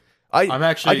 But I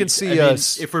can see a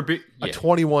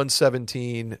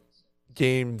 21-17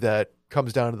 game that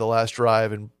comes down to the last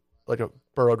drive, and like a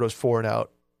Burrow goes 4 and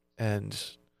out, and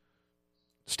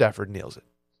Stafford nails it.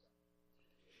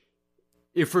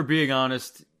 If we're being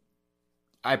honest,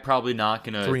 I'm probably not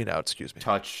going to 3 and out. Excuse me.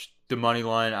 Touch the money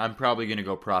line. I'm probably going to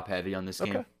go prop heavy on this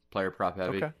game. Player prop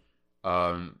heavy. Okay.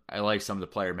 I like some of the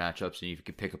player matchups, and you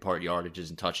can pick apart yardages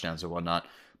and touchdowns and whatnot.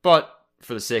 But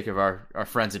for the sake of our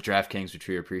friends at DraftKings, which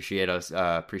we appreciate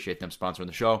them sponsoring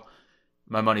the show,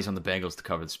 my money's on the Bengals to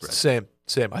cover the spread. Same.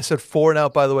 I said 4 and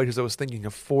out, by the way, because I was thinking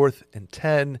of 4th and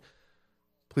 10.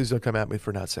 Please don't come at me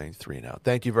for not saying 3 and out.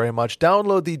 Thank you very much.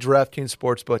 Download the DraftKings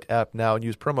Sportsbook app now and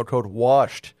use promo code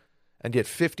WASHED and get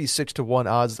 56-1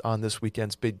 odds on this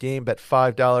weekend's big game. Bet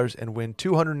 $5 and win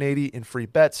 $280 in free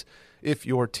bets if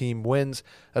your team wins.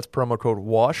 That's promo code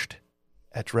WASHED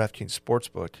at DraftKings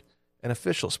Sportsbook, an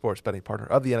official sports betting partner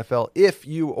of the NFL. If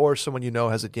you or someone you know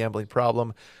has a gambling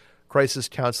problem, crisis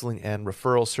counseling and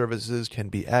referral services can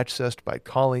be accessed by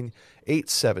calling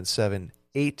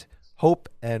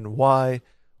 877-8-HOPE-NY,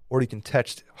 or you can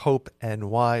text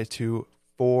HOPE-NY to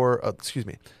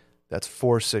that's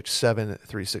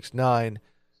 467-369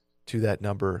 to that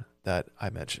number that I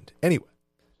mentioned. Anyway,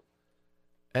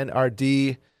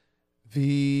 NRD,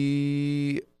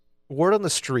 the word on the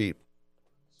street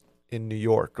in New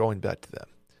York, going back to them,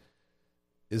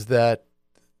 is that,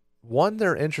 one,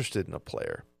 they're interested in a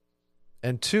player,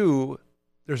 and two,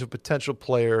 there's a potential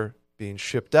player being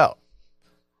shipped out.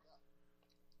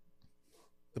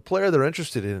 The player they're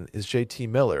interested in is JT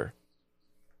Miller,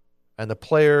 and the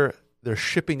player they're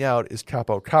shipping out is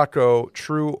Capo Caco.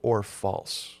 True or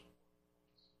false?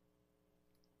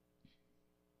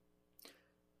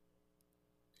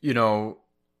 You know,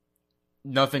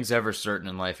 nothing's ever certain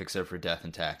in life except for death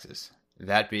and taxes.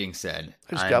 That being said,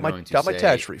 I just got my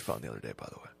tax refund the other day, by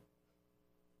the way.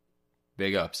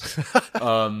 Big ups.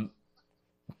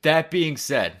 That being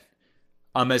said,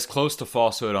 I'm as close to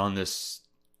falsehood on this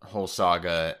whole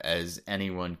saga as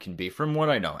anyone can be from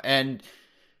what I know. And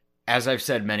as I've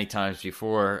said many times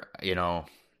before, you know,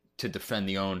 to defend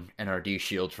the own NRD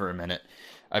shield for a minute,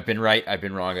 I've been right, I've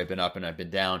been wrong, I've been up and I've been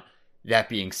down. That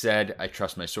being said, I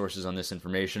trust my sources on this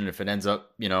information. If it ends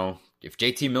up, you know, if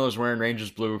JT Miller's wearing Rangers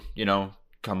blue, you know,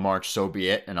 come March, so be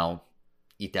it. And I'll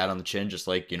eat that on the chin, just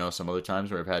like, you know, some other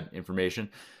times where I've had information.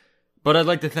 But I'd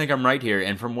like to think I'm right here.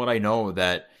 And from what I know,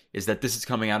 that is that this is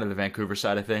coming out of the Vancouver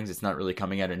side of things. It's not really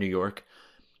coming out of New York.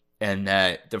 And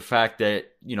that the fact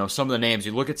that, you know, some of the names,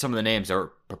 you look at some of the names that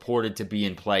are purported to be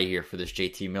in play here for this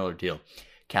JT Miller deal.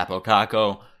 Capo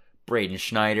Caco, Braden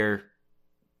Schneider.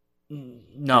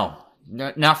 No,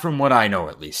 not from what I know,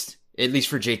 at least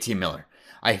for JT Miller.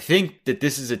 I think that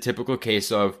this is a typical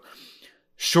case of,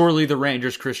 surely the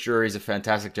Rangers, Chris Drury is a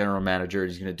fantastic general manager.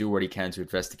 He's going to do what he can to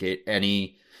investigate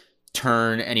any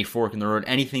turn, any fork in the road,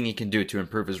 anything he can do to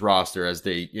improve his roster as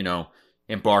they, you know,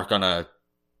 embark on a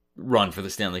run for the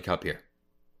Stanley Cup here.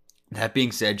 That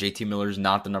being said, JT Miller is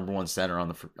not the number one center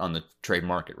on the trade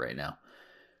market right now.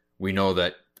 We know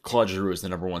that Claude Giroux is the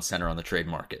number one center on the trade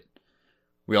market.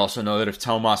 We also know that if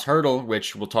Tomas Hertl,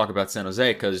 which we'll talk about San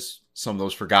Jose because some of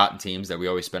those forgotten teams that we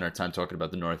always spend our time talking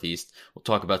about the Northeast, we'll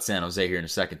talk about San Jose here in a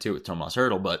second too with Tomas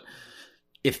Hertl, but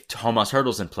if Tomas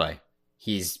Hertl's in play,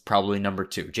 he's probably number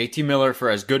two. JT Miller, for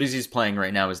as good as he's playing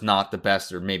right now, is not the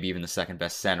best or maybe even the second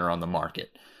best center on the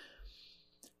market.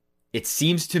 It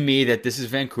seems to me that this is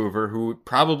Vancouver, who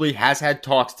probably has had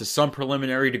talks to some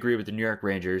preliminary degree with the New York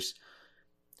Rangers,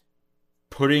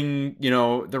 putting, you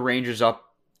know, the Rangers up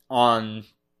on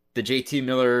the JT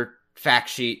Miller fact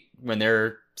sheet when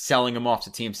they're selling him off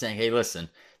to teams, saying, hey, listen,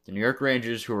 the New York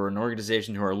Rangers, who are an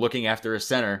organization who are looking after a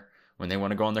center when they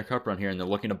want to go on their cup run here and they're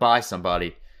looking to buy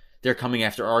somebody, they're coming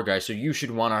after our guy, so you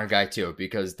should want our guy too,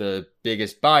 because the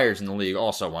biggest buyers in the league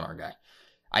also want our guy.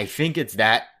 I think it's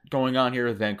that going on here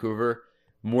with Vancouver,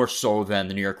 more so than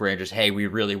the New York Rangers. Hey, we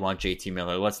really want JT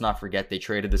Miller. Let's not forget they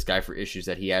traded this guy for issues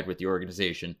that he had with the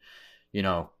organization. You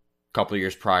know, a couple of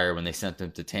years prior when they sent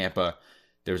him to Tampa,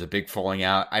 there was a big falling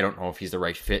out. I don't know if he's the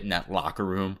right fit in that locker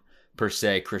room, per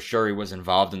se. Chris Drury was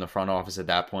involved in the front office at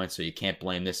that point, so you can't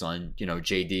blame this on, you know,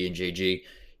 JD and JG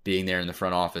being there in the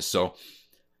front office. So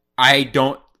I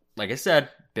don't, like I said,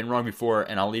 been wrong before,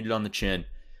 and I'll lead it on the chin,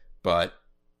 but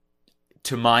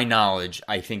to my knowledge,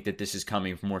 I think that this is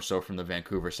coming more so from the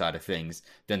Vancouver side of things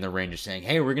than the Rangers saying,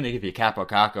 hey, we're going to give you Capo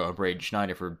Caco and Braden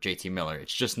Schneider for JT Miller.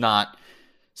 It's just not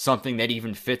something that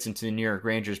even fits into the New York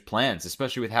Rangers' plans,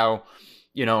 especially with how,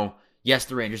 you know, yes,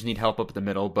 the Rangers need help up the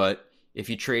middle, but if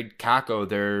you trade Caco,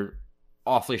 they're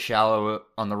awfully shallow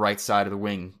on the right side of the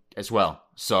wing as well.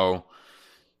 So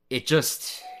it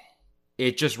just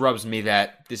rubs me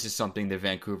that this is something that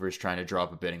Vancouver is trying to draw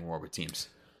up a bidding war with teams.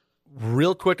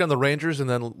 Real quick on the Rangers, and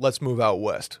then let's move out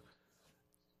west.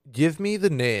 Give me the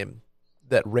name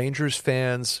that Rangers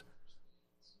fans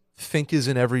think is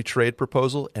in every trade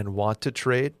proposal and want to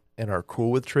trade and are cool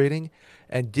with trading,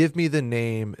 and give me the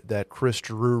name that Chris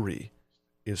Drury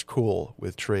is cool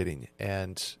with trading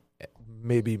and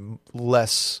maybe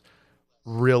less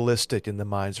realistic in the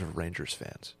minds of Rangers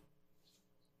fans.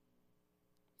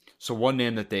 So one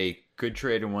name that they could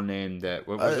trade and one name that...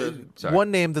 What was it? Sorry.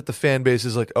 One name that the fan base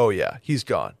is like, oh yeah, he's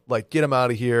gone. Like, get him out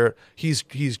of here. He's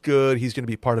good. He's going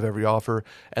to be part of every offer.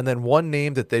 And then one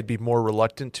name that they'd be more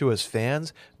reluctant to as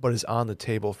fans, but is on the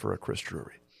table for a Chris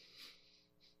Drury.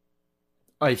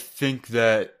 I think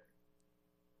that...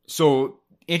 So,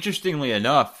 interestingly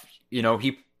enough, you know,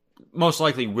 he most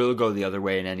likely will go the other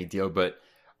way in any deal, but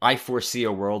I foresee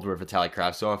a world where Vitaly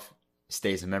Kravtsov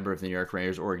stays a member of the New York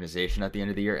Rangers organization at the end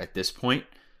of the year at this point,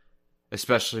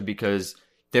 especially because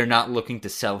they're not looking to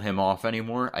sell him off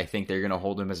anymore. I think they're going to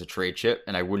hold him as a trade chip,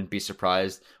 and I wouldn't be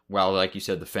surprised, while, like you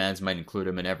said, the fans might include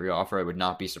him in every offer, I would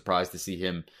not be surprised to see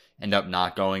him end up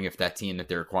not going if that team that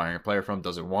they're acquiring a player from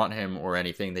doesn't want him or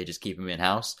anything. They just keep him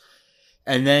in-house.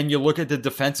 And then you look at the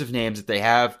defensive names that they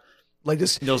have. Like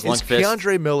this, Nils is Lundqvist.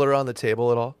 Keandre Miller on the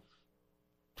table at all?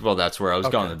 Well, that's where I was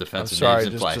going. The defensive names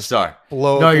in play. Sorry.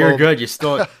 You're good.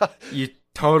 You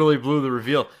totally blew the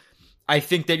reveal. I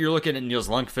think that you're looking at Nils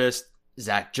Lundqvist,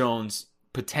 Zach Jones,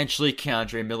 potentially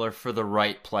Keandre Miller for the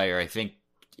right player. I think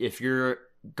if you're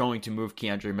going to move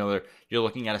Keandre Miller, you're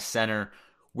looking at a center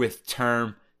with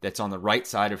term that's on the right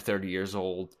side of 30 years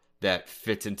old that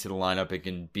fits into the lineup and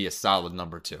can be a solid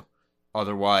number 2.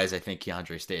 Otherwise, I think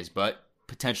Keandre stays, but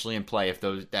potentially in play if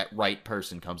that right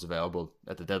person comes available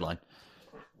at the deadline.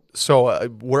 So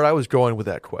where I was going with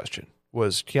that question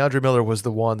was Keandre Miller was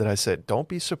the one that I said, don't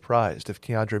be surprised if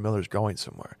Keandre Miller's going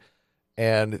somewhere.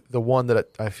 And the one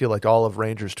that I feel like all of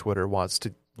Rangers Twitter wants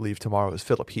to leave tomorrow is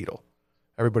Philip Hedl.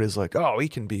 Everybody's like, oh, he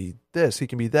can be this, he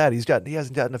can be that. He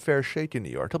hasn't gotten a fair shake in New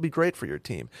York. He'll be great for your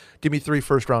team. Give me 3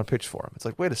 first-round picks for him. It's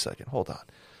like, wait a second, hold on.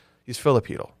 He's Philip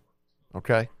Hedl,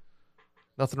 okay?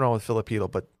 Nothing wrong with Philip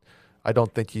Hedl, but I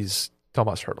don't think he's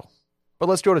Tomas Hertl. But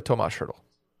let's go to Tomas Hertl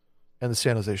and the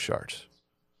San Jose Sharks.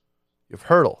 You have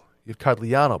Hertl, you have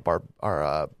Kadliano,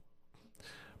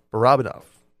 Barabanov,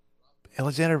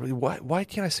 Alexander. Why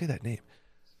can't I say that name?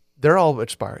 They're all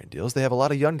expiring deals. They have a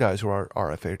lot of young guys who are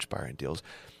RFA expiring deals.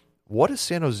 What is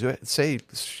San Jose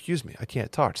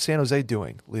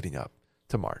doing leading up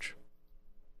to March?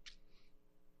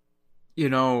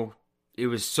 It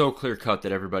was so clear cut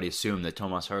that everybody assumed that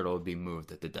Tomas Hertl would be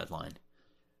moved at the deadline.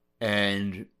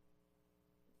 And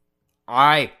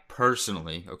I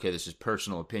personally, this is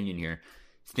personal opinion here,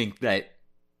 think that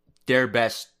their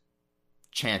best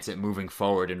chance at moving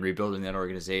forward and rebuilding that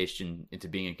organization into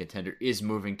being a contender is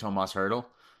moving Tomas Hertl.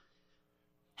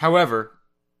 However,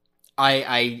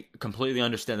 I completely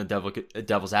understand the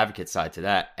devil's advocate side to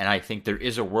that, and I think there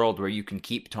is a world where you can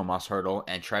keep Tomas Hertl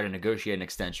and try to negotiate an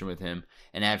extension with him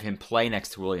and have him play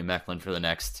next to William Eklund for the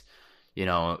next,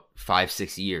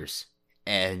 5-6 years.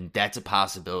 And that's a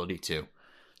possibility too.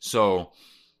 So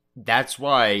that's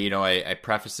why, I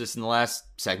prefaced this in the last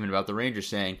segment about the Rangers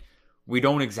saying, we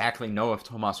don't exactly know if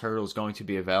Tomas Hertl is going to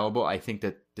be available. I think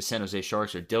that the San Jose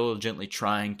Sharks are diligently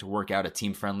trying to work out a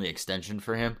team-friendly extension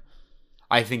for him.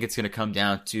 I think it's going to come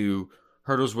down to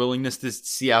Hertl's willingness to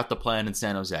see out the plan in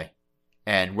San Jose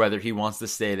and whether he wants to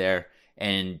stay there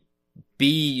and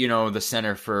be, the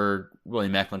center for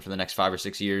William Eklund for the next 5 or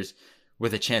 6 years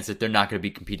with a chance that they're not going to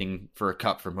be competing for a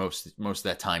cup for most of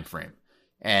that time frame.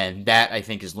 And that, I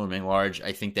think, is looming large.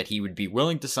 I think that he would be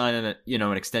willing to sign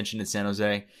an extension in San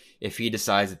Jose if he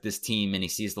decides that this team and he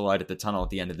sees the light at the tunnel at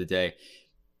the end of the day.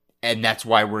 And that's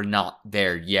why we're not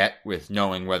there yet with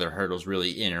knowing whether Hertl's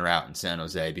really in or out in San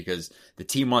Jose, because the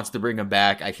team wants to bring him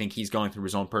back. I think he's going through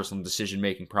his own personal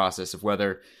decision-making process of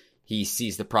whether he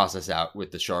sees the process out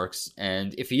with the Sharks.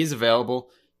 And if he is available,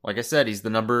 like I said, he's the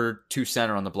number 2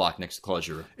 center on the block next to Claude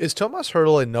Giroux. Is Tomas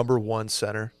Hertl a number 1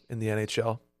 center in the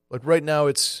NHL? Like right now,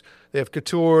 they have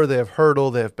Couture, they have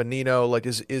Hertl, they have Bonino. Like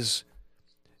is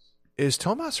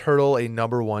Tomas Hertl a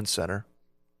number 1 center?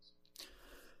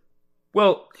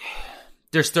 Well,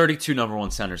 there's 32 number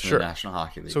 1 centers in the National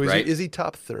Hockey League. So right? Is he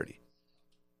top 30?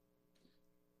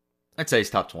 I'd say he's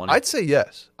top 20. I'd say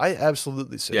yes. I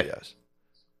absolutely say yes.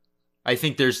 I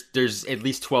think there's at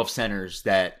least 12 centers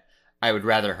that I would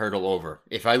rather Hertl over.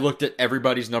 If I looked at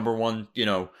everybody's number 1,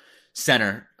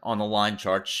 center on the line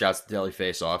chart, shouts to Daily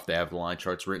Face Off, they have the line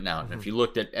charts written out. And if you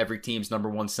looked at every team's number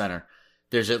 1 center,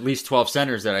 there's at least 12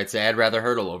 centers that I'd say I'd rather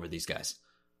Hertl over these guys.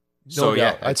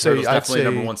 I'd say definitely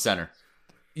number 1 center.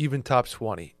 Even top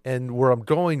 20. And where I'm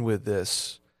going with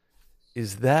this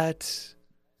is that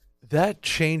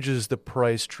changes the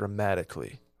price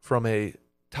dramatically from a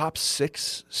top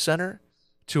 6 center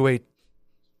to a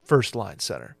first line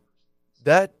center.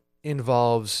 That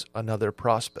involves another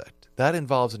prospect. That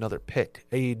involves another pick,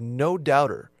 a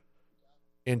no-doubter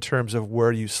in terms of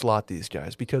where you slot these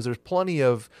guys, because there's plenty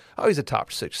of, he's a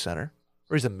top 6 center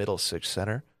or he's a middle 6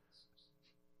 center.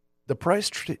 The price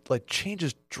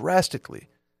changes drastically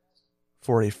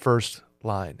for a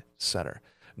first-line center.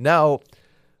 Now,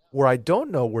 where I don't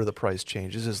know where the price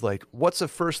changes is what's a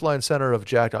first-line center of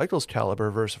Jack Eichel's caliber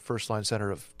versus a first-line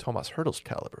center of Tomas Hertl's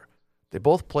caliber? They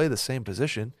both play the same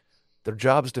position. Their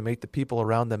job is to make the people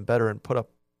around them better and put up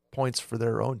points for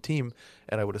their own team,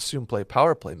 and I would assume play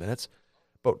power play minutes.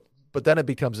 But then it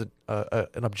becomes an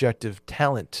objective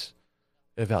talent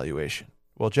evaluation.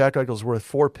 Well, Jack Eichel's worth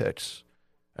 4 picks,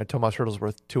 and Tomas Hertl's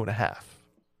worth 2.5.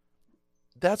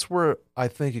 That's where I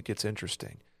think it gets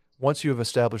interesting. Once you have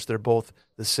established they're both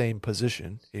the same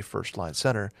position, a first-line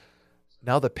center,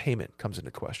 now the payment comes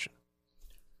into question.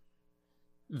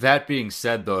 That being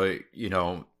said, though,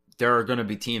 there are going to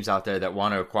be teams out there that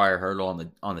want to acquire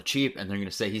Hurdle on the cheap, and they're going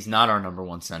to say he's not our number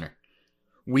one center.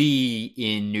 We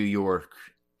in New York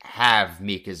have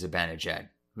Mika Zibanejad,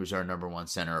 who's our number one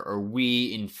center, or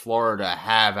we in Florida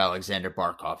have Alexander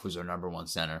Barkov, who's our number one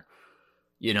center.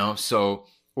 So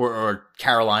or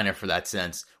Carolina for that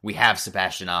sense, we have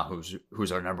Sebastian Aho,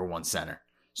 who's our number one center.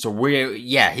 So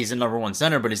he's a number one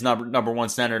center, but he's not number one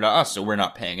center to us, so we're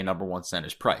not paying a number one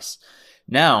center's price.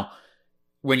 Now,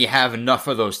 when you have enough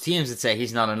of those teams that say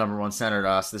he's not a number one center to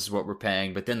us, this is what we're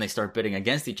paying, but then they start bidding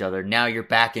against each other, now you're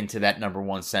back into that number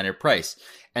one center price.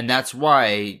 And that's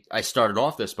why I started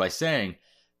off this by saying,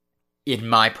 in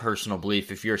my personal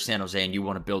belief, if you're San Jose and you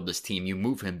want to build this team, you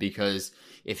move him, because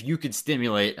if you could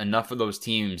stimulate enough of those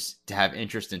teams to have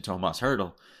interest in Tomas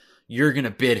Hertl, you're going to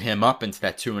bid him up into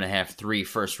that 2.5, 3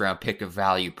 first round pick of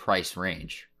value price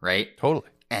range, right? Totally.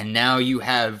 And now you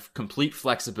have complete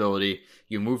flexibility.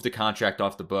 You move the contract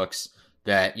off the books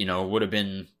that, would have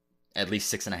been at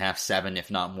least 6.5, 7, if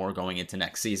not more going into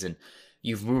next season.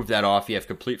 You've moved that off. You have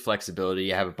complete flexibility.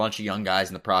 You have a bunch of young guys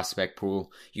in the prospect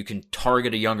pool. You can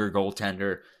target a younger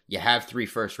goaltender. You have 3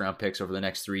 first round picks over the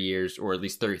next 3 years, or at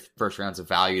least 3 first rounds of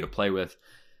value to play with.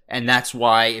 And that's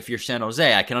why, if you're San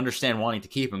Jose, I can understand wanting to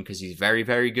keep him because he's very,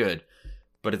 very good.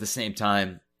 But at the same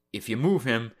time, if you move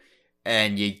him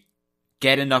and you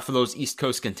get enough of those East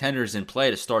Coast contenders in play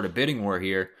to start a bidding war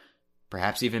here,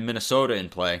 perhaps even Minnesota in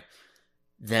play,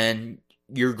 then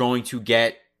you're going to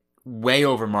get way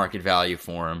over market value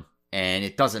for him. And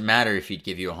it doesn't matter if he'd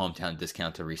give you a hometown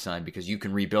discount to re-sign, because you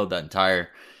can rebuild that entire,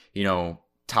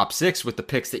 top 6 with the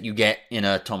picks that you get in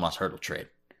a Tomas Hertl trade.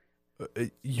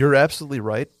 You're absolutely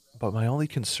right. But my only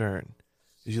concern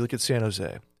is you look at San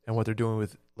Jose and what they're doing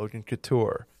with Logan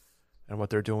Couture and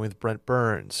what they're doing with Brent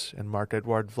Burns and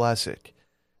Marc-Edouard Vlasic.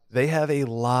 They have a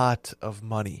lot of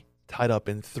money tied up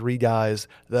in 3 guys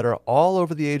that are all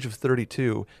over the age of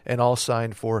 32 and all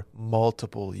signed for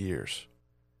multiple years.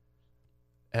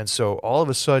 And so all of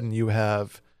a sudden you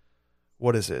have,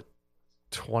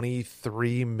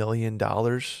 $23 million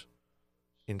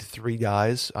in 3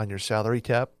 guys on your salary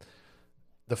cap,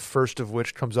 the first of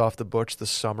which comes off the books the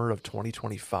summer of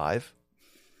 2025.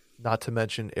 Not to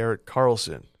mention Erik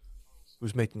Karlsson,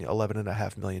 who's making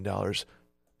 $11.5 million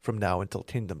from now until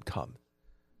Kingdom Come.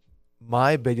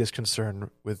 My biggest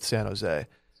concern with San Jose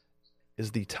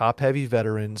is the top-heavy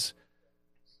veterans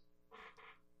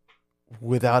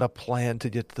without a plan to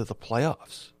get to the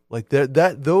playoffs. Like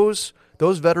those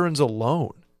veterans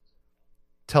alone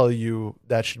tell you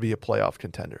that should be a playoff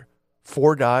contender.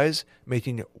 4 guys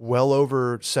making well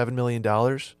over $7 million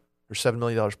or $7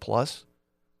 million plus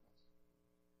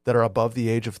that are above the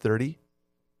age of 30.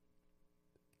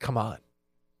 Come on.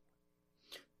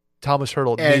 Tomas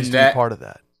Hertl needs to be part of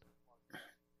that.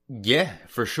 Yeah,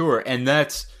 for sure. And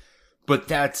that's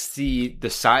the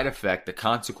side effect, the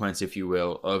consequence, if you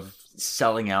will, of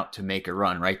selling out to make a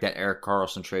run, right? That Erik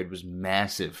Karlsson trade was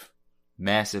massive.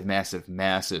 Massive, massive,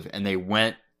 massive. And they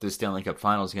went to the Stanley Cup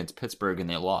Finals against Pittsburgh and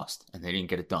they lost. And they didn't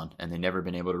get it done. And they've never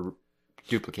been able to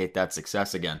duplicate that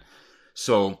success again.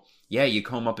 So, yeah, you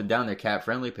comb up and down their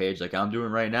cap-friendly page like I'm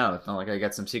doing right now. It's not like I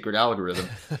got some secret algorithm.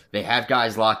 They have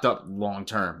guys locked up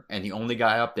long-term. And the only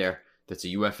guy up there that's a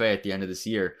UFA at the end of this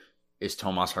year is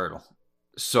Tomas Hertl.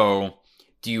 So,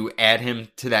 do you add him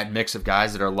to that mix of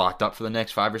guys that are locked up for the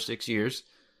next 5 or 6 years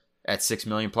at $6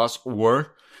 million plus?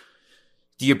 Or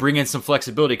do you bring in some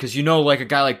flexibility? Because like a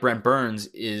guy like Brent Burns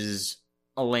is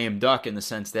a lame duck in the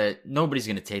sense that nobody's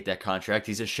going to take that contract.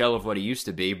 He's a shell of what he used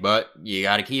to be, but you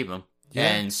got to keep him. Yeah.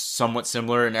 And somewhat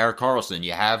similar in Erik Karlsson.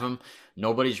 You have him.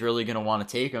 Nobody's really going to want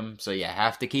to take him, so you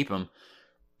have to keep him.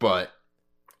 But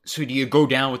so do you go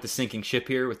down with the sinking ship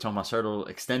here with Tomas Hertl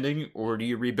extending, or do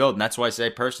you rebuild? And that's why I say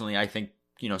personally, I think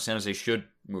San Jose should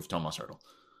move Tomas Hertl.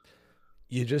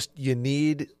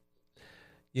 You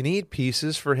need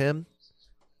pieces for him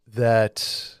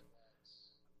that,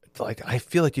 like, I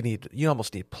feel like you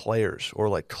almost need players or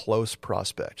like close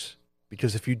prospects,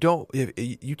 because if you don't,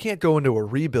 you can't go into a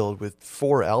rebuild with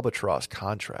 4 albatross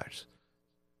contracts.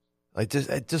 Like,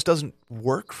 it just doesn't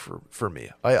work for me.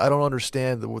 I don't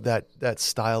understand that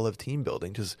style of team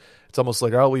building, because it's almost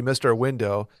like, we missed our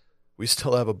window. We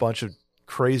still have a bunch of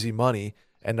crazy money,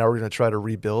 and now we're going to try to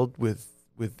rebuild with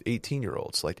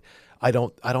 18-year-olds. Like, I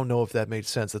don't know if that made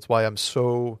sense. That's why I'm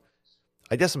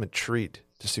intrigued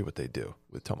to see what they do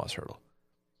with Tomas Hertl.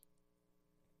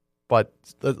 But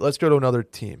let's go to another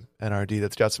team, NRD,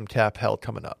 that's got some cap hell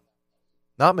coming up.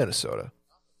 Not Minnesota.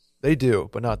 They do,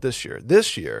 but not this year.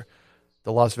 This year,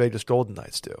 the Las Vegas Golden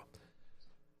Knights do.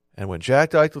 And when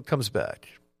Jack Eichel comes back,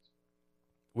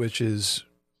 which is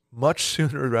much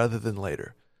sooner rather than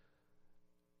later,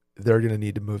 they're going to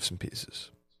need to move some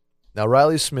pieces. Now,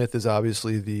 Riley Smith is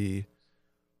obviously the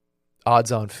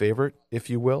odds-on favorite, if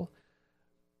you will.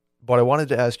 But I wanted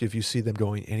to ask you if you see them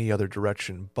going any other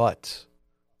direction but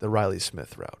the Riley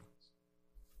Smith route.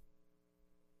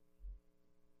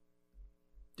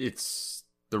 It's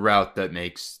the route that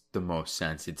makes the most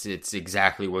sense. It's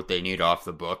exactly what they need off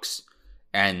the books.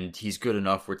 And he's good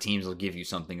enough where teams will give you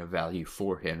something of value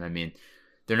for him. I mean,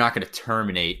 they're not going to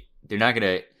terminate. They're not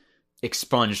going to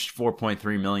expunge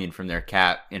 $4.3 million from their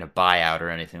cap in a buyout or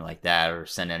anything like that, or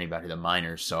send anybody to the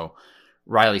minors. So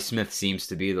Riley Smith seems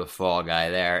to be the fall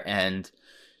guy there. And,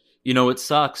 you know, it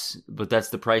sucks, but that's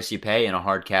the price you pay in a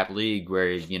hard cap league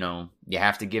where, you know, you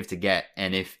have to give to get.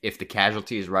 And if the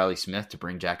casualty is Riley Smith to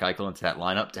bring Jack Eichel into that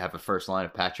lineup, to have a first line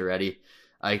of Pacioretty,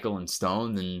 Eichel, and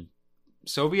Stone, then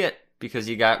so be it. Because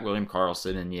you got William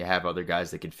Karlsson and you have other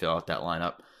guys that can fill out that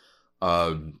lineup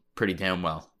pretty damn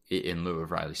well in lieu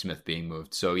of Riley Smith being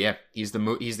moved. So yeah, he's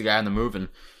the guy on the move, and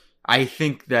I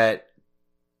think that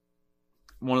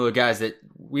one of the guys that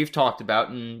we've talked about,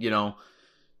 and you know,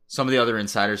 some of the other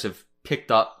insiders have picked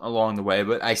up along the way,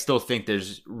 but I still think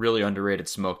there's really underrated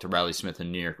smoke to Riley Smith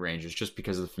and New York Rangers just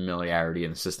because of the familiarity in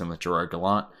the system with Gerard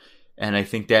Gallant, and I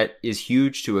think that is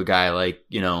huge to a guy like,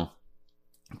 you know,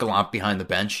 Gallant behind the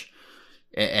bench.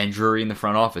 And Drury in the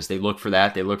front office. They look for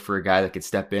that. They look for a guy that could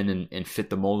step in and fit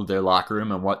the mold of their locker room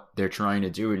and what they're trying to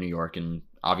do in New York. And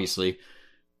obviously,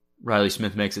 Riley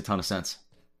Smith makes a ton of sense.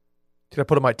 Can I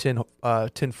put on my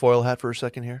tin foil hat for a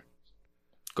second here?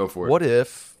 Go for it.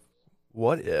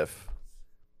 What if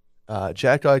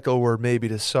Jack Eichel were maybe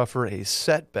to suffer a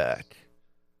setback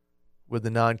with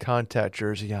the non-contact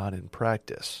jersey on in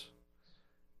practice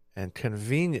and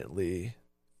conveniently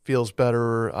feels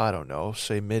better, I don't know,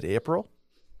 say mid-April?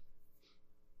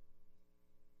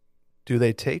 Do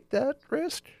they take that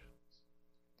risk?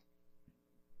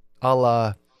 A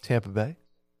la Tampa Bay?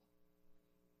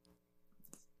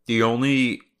 The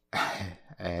only...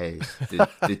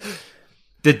 the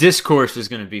discourse is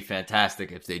going to be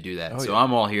fantastic if they do that. So yeah.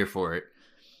 I'm all here for it.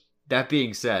 That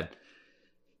being said,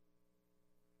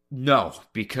 no,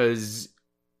 because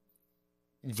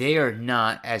they are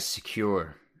not as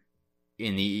secure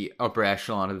in the upper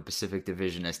echelon of the Pacific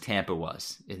Division as Tampa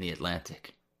was in the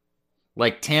Atlantic.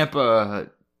 Like Tampa,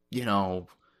 you know,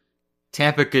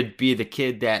 Tampa could be the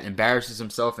kid that embarrasses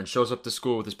himself and shows up to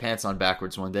school with his pants on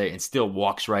backwards one day and still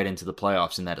walks right into the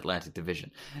playoffs in that Atlantic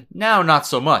Division. Now, not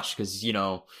so much because, you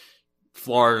know,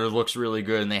 Florida looks really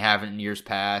good and they haven't in years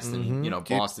past. And, you know,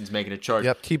 Boston's making a charge.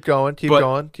 Yep, keep going.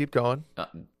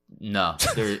 No,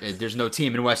 there's no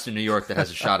team in Western New York that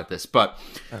has a shot at this. But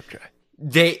okay.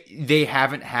 They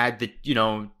haven't had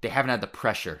the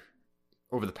pressure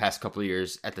over the past couple of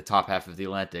years at the top half of the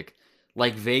Atlantic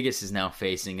like Vegas is now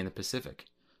facing in the Pacific.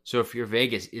 So if you're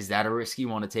Vegas, is that a risk you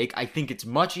want to take? I think it's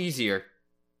much easier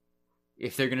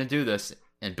if they're going to do this.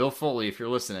 And Bill Foley, if you're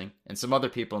listening, and some other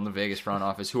people in the Vegas front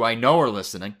office who I know are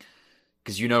listening,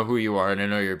 because you know who you are, and I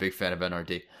know you're a big fan of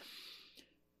NRD.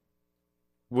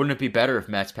 Wouldn't it be better if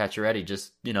Max Pacioretty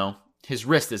just, you know, his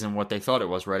wrist isn't what they thought it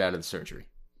was right out of the surgery?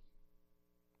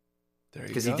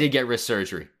 Because he did get wrist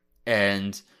surgery.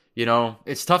 And, you know,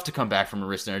 it's tough to come back from a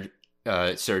wrist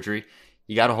surgery.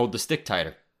 You got to hold the stick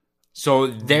tighter. So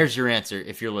there's your answer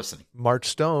if you're listening. Mark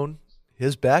Stone,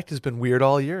 his back has been weird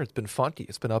all year. It's been funky.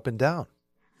 It's been up and down.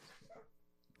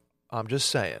 I'm just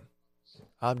saying.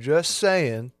 And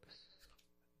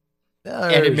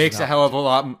it makes a hell of a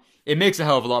lot. It makes a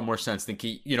hell of a lot more sense than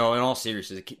in all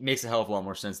seriousness, it makes a hell of a lot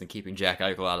more sense than keeping Jack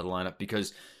Eichel out of the lineup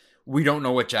because we don't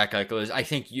know what Jack Eichel is. I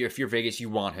think if you're Vegas, you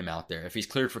want him out there. If he's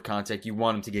cleared for contact, you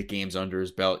want him to get games under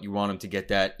his belt. You want him to get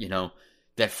that,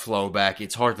 that flow back.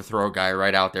 It's hard to throw a guy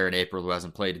right out there in April who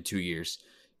hasn't played in 2 years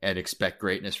and expect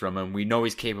greatness from him. We know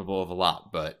he's capable of a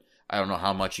lot, but I don't know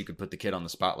how much you could put the kid on the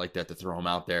spot like that to throw him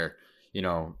out there,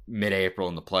 mid-April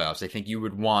in the playoffs. I think you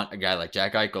would want a guy like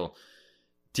Jack Eichel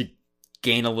to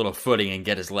gain a little footing and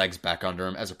get his legs back under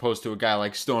him, as opposed to a guy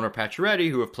like Stone or Pacioretty,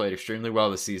 who have played extremely well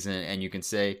this season, and you can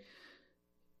say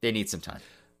they need some time.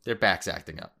 Their back's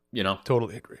acting up,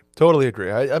 Totally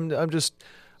agree. I'm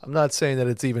not saying that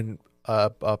it's even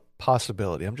a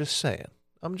possibility. I'm just saying,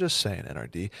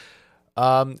 NRD.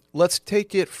 Let's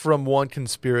take it from one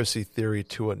conspiracy theory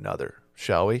to another,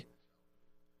 shall we?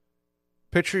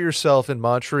 Picture yourself in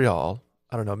Montreal,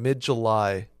 I don't know,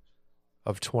 mid-July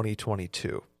of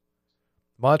 2022.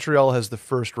 Montreal has the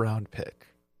first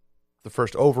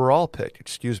overall pick,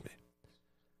 excuse me.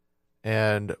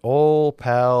 And old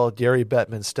pal Gary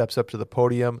Bettman steps up to the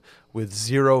podium with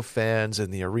 0 fans in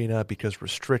the arena because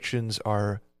restrictions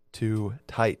are too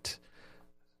tight.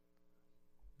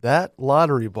 That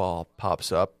lottery ball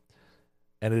pops up,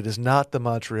 and it is not the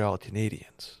Montreal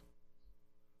Canadiens.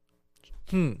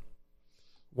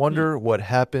 Wonder what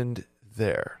happened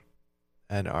there.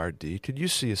 NRD, could you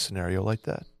see a scenario like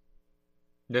that?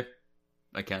 Yeah,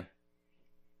 I can.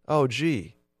 Oh,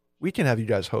 gee, we can have you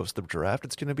guys host the draft.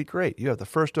 It's going to be great. You have the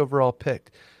first overall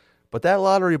pick. But that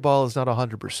lottery ball is not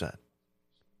 100%.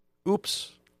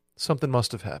 Oops, something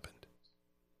must have happened.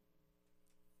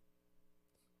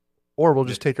 Or we'll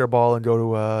just take our ball and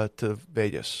go to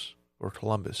Vegas or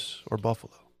Columbus or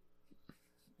Buffalo.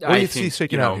 What do you see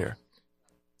sticking out here?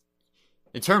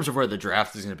 In terms of where the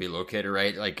draft is going to be located,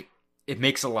 right? Like, it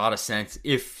makes a lot of sense.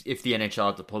 If the NHL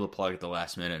had to pull the plug at the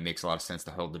last minute, it makes a lot of sense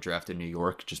to hold the draft in New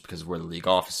York just because of where the league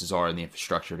offices are and the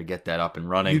infrastructure to get that up and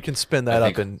running. You can spin that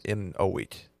up in a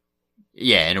week.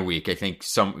 Yeah, in a week. I think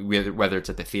whether it's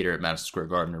at the theater at Madison Square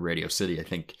Garden or Radio City, I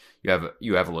think you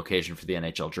have a location for the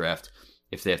NHL draft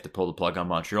if they have to pull the plug on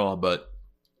Montreal. But,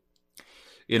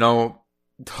 the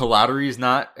lottery is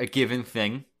not a given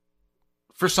thing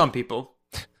for some people.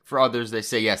 For others, they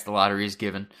say, yes, the lottery is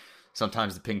given.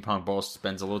 Sometimes the ping pong ball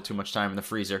spends a little too much time in the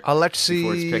freezer. Alexis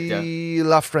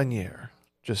Lafreniere,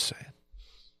 just saying.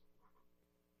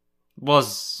 It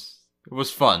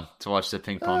was fun to watch the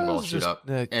ping pong ball shoot up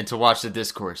and to watch the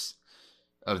discourse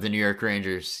of the New York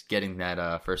Rangers getting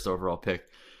that first overall pick.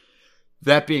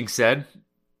 That being said,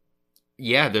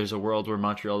 yeah, there's a world where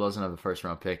Montreal doesn't have the first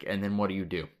round pick, and then what do you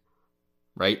do?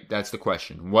 Right? That's the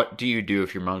question. What do you do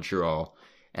if you're Montreal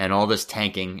and all this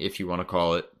tanking, if you want to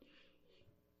call it,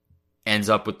 ends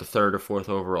up with the third or fourth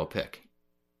overall pick?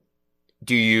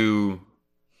 Do you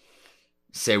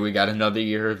say we got another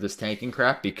year of this tanking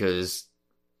crap because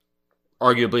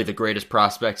arguably the greatest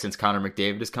prospect since Connor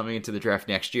McDavid is coming into the draft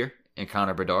next year, and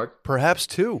Connor Bedard? Perhaps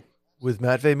two, with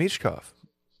Matvei Michkov.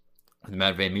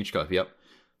 Yep.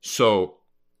 So,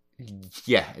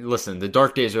 yeah, listen, the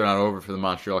dark days are not over for the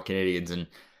Montreal Canadiens, and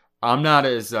I'm not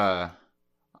as...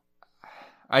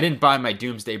 I didn't buy my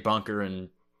doomsday bunker and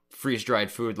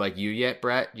freeze-dried food like you yet,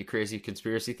 Brett, you crazy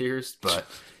conspiracy theorist, but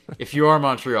if you are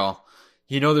Montreal,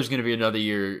 there's going to be another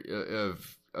year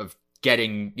of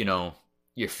getting,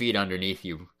 your feet underneath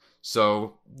you.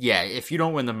 So, yeah, if you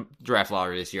don't win the draft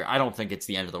lottery this year, I don't think it's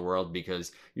the end of the world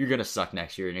because you're going to suck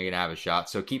next year and you're going to have a shot.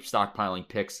 So keep stockpiling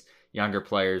picks, younger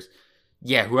players.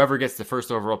 Yeah, whoever gets the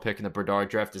first overall pick in the Bedard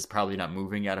draft is probably not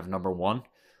moving out of number one,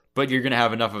 but you're going to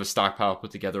have enough of a stockpile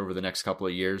put together over the next couple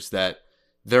of years that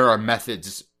there are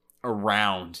methods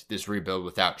around this rebuild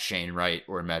without Shane Wright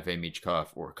or Matvei Michkov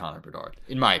or Connor Bedard,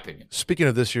 in my opinion. Speaking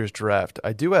of this year's draft,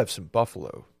 I do have some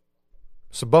Buffalo.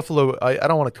 So Buffalo, I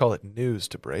don't want to call it news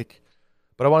to break,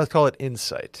 but I want to call it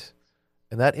insight.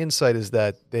 And that insight is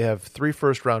that they have 3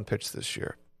 first-round picks this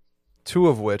year, 2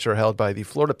 of which are held by the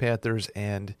Florida Panthers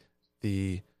and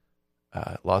the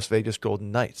Las Vegas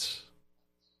Golden Knights.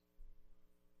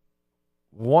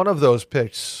 One of those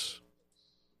picks,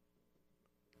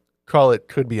 call it,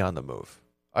 could be on the move.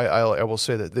 I will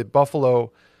say that the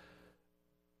Buffalo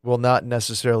will not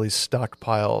necessarily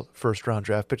stockpile first-round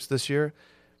draft picks this year,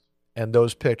 and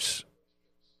those picks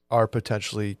are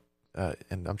potentially,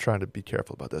 and I'm trying to be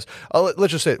careful about this,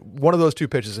 let's just say one of those 2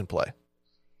 pitches in play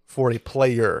for a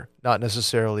player, not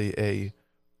necessarily a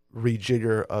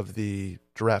rejigger of the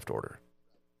draft order.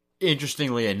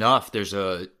 Interestingly enough, there's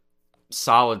a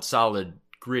solid,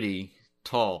 gritty,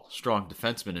 tall, strong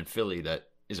defenseman in Philly that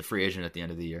is a free agent at the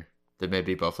end of the year that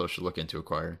maybe Buffalo should look into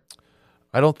acquiring.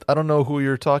 I don't know who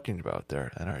you're talking about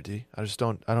there, NRD.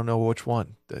 I don't know which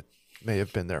one that may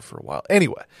have been there for a while.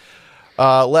 Anyway,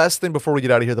 last thing before we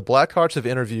get out of here, the Blackhawks have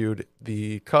interviewed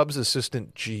the Cubs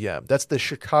assistant GM. That's the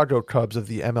Chicago Cubs of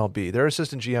the MLB. Their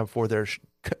assistant GM for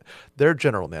their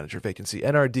general manager vacancy.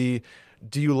 NRD,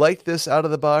 do you like this out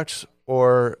of the box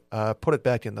or put it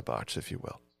back in the box, if you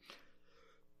will?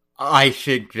 I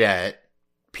think that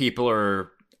people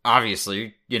are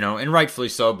obviously, and rightfully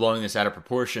so, blowing this out of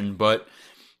proportion. But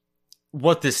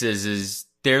what this is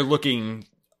they're looking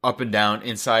up and down,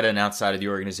 inside and outside of the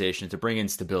organization to bring in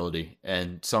stability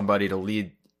and somebody to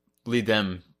lead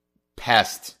them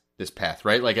past this path,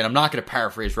 right? Like, and I'm not going to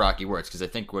paraphrase Rocky words because I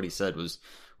think what he said was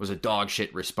a dog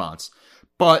shit response.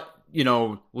 But,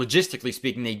 logistically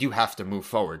speaking, they do have to move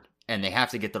forward and they have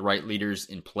to get the right leaders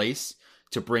in place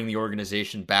to bring the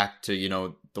organization back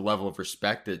to, the level of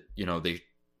respect that, they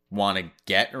want to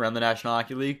get around the National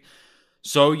Hockey League.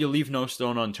 So you leave no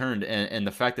stone unturned. And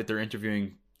the fact that they're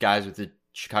interviewing guys with the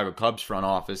Chicago Cubs front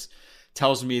office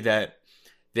tells me that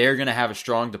they're going to have a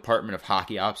strong department of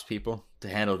hockey ops people to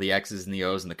handle the X's and the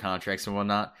O's and the contracts and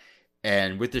whatnot.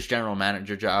 And with this general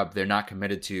manager job, they're not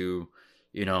committed to,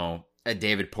 a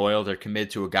David Poyle. They're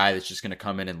committed to a guy that's just going to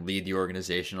come in and lead the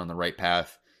organization on the right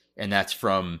path. And that's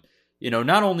from,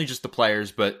 not only just the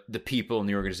players, but the people in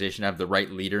the organization have the right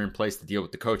leader in place to deal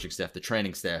with the coaching staff, the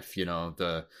training staff,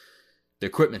 the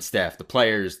equipment staff, the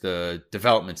players, the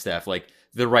development staff, like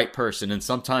the right person. And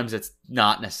sometimes it's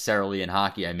not necessarily in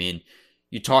hockey. I mean,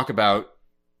 you talk about,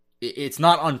 it's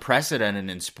not unprecedented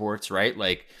in sports, right?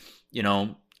 Like,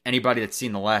 anybody that's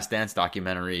seen the Last Dance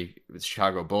documentary with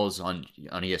Chicago Bulls on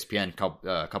ESPN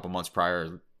a couple months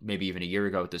prior, maybe even a year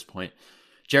ago at this point,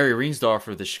 Jerry Reinsdorf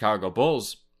of the Chicago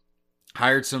Bulls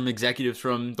hired some executives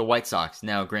from the White Sox.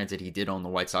 Now, granted, he did own the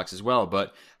White Sox as well,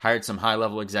 but hired some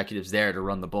high-level executives there to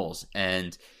run the Bulls.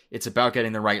 And it's about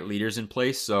getting the right leaders in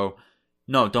place. So,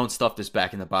 no, don't stuff this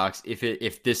back in the box.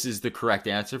 If this is the correct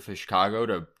answer for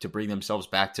Chicago to bring themselves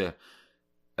back to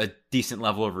a decent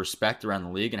level of respect around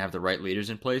the league and have the right leaders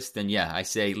in place, then yeah, I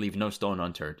say leave no stone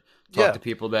unturned. Talk to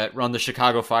people that run the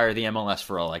Chicago Fire, the MLS,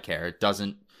 for all I care. It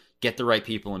doesn't get the right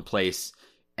people in place.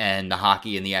 And the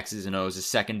hockey and the X's and O's is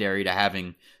secondary to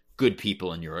having good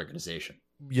people in your organization.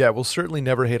 Yeah, we'll certainly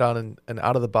never hate on an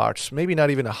out of the box, maybe not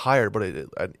even a hire, but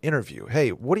an interview. Hey,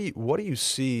 what do you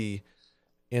see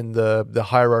in the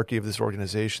hierarchy of this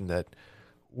organization that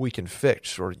we can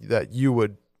fix or that you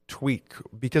would tweak?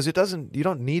 Because you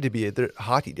don't need to be a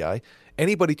hockey guy.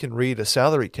 Anybody can read a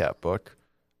salary cap book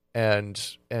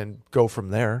and go from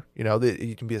there.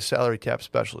 You can be a salary cap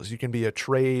specialist. You can be a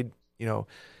trade,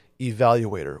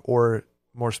 evaluator, or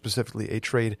more specifically a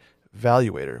trade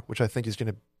valuator, which I think is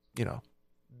going to,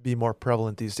 be more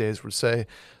prevalent these days, would say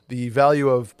the value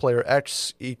of player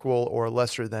X equal or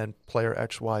lesser than player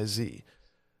XYZ.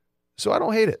 So I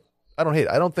don't hate it. I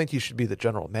don't think he should be the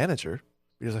general manager,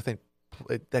 because I think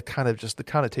that kind of just the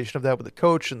connotation of that with the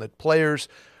coach and the players,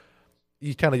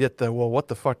 you kind of get what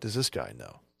the fuck does this guy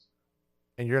know?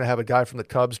 And you're going to have a guy from the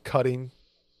Cubs cutting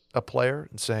a player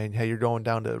and saying, hey, you're going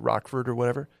down to Rockford or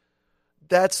whatever.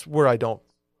 That's where I don't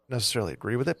necessarily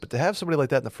agree with it. But to have somebody like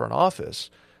that in the front office,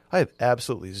 I have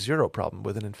absolutely zero problem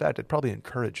with it. In fact, I'd probably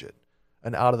encourage it.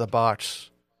 An out-of-the-box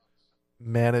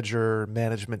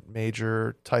management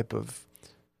major type of,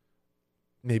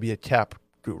 maybe a cap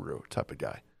guru type of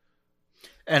guy.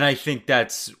 And I think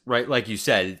that's right. Like you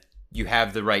said, you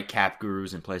have the right cap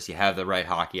gurus in place. You have the right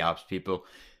hockey ops people.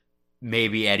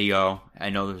 Maybe Eddie O. I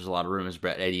know there's a lot of rumors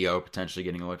about Eddie O potentially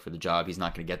getting a look for the job. He's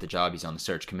not going to get the job. He's on the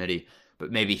search committee.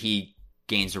 But maybe he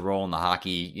gains a role in the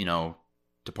hockey,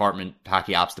 department,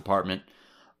 hockey ops department,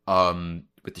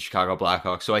 with the Chicago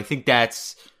Blackhawks. So I think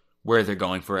that's where they're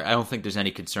going for it. I don't think there's any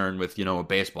concern with, a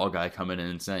baseball guy coming in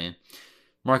and saying,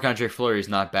 Marc-Andre Fleury is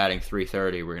not batting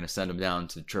 .330. We're going to send him down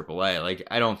to AAA. Like,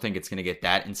 I don't think it's going to get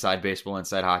that inside baseball,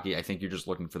 inside hockey. I think you're just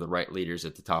looking for the right leaders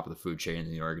at the top of the food chain in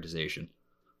the organization.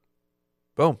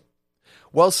 Boom.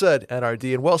 Well said,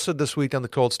 NRD, and well said this week on the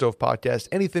Cold Stove Podcast.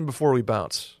 Anything before we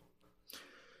bounce?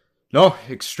 No,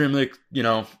 extremely,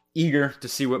 eager to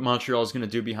see what Montreal is going to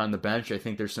do behind the bench. I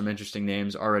think there's some interesting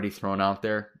names already thrown out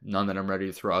there. None that I'm ready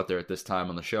to throw out there at this time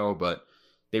on the show, but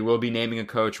they will be naming a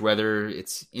coach, whether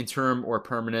it's interim or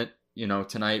permanent.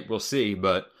 Tonight we'll see,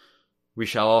 but we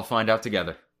shall all find out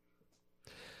together.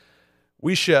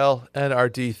 We shall.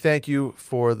 NRD, thank you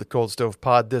for the Cold Stove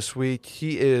Pod this week.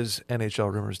 He is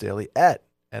NHL Rumors Daily at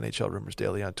NHL Rumors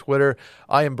Daily on Twitter.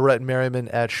 I am Brett Merriman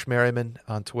at Schmerriman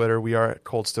on Twitter. We are at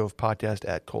Cold Stove Podcast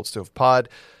at Cold Stove Pod.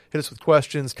 Hit us with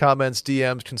questions, comments,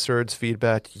 DMs, concerns,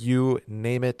 feedback, you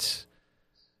name it.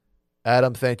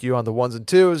 Adam, thank you on the ones and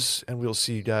twos, and we'll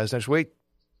see you guys next week.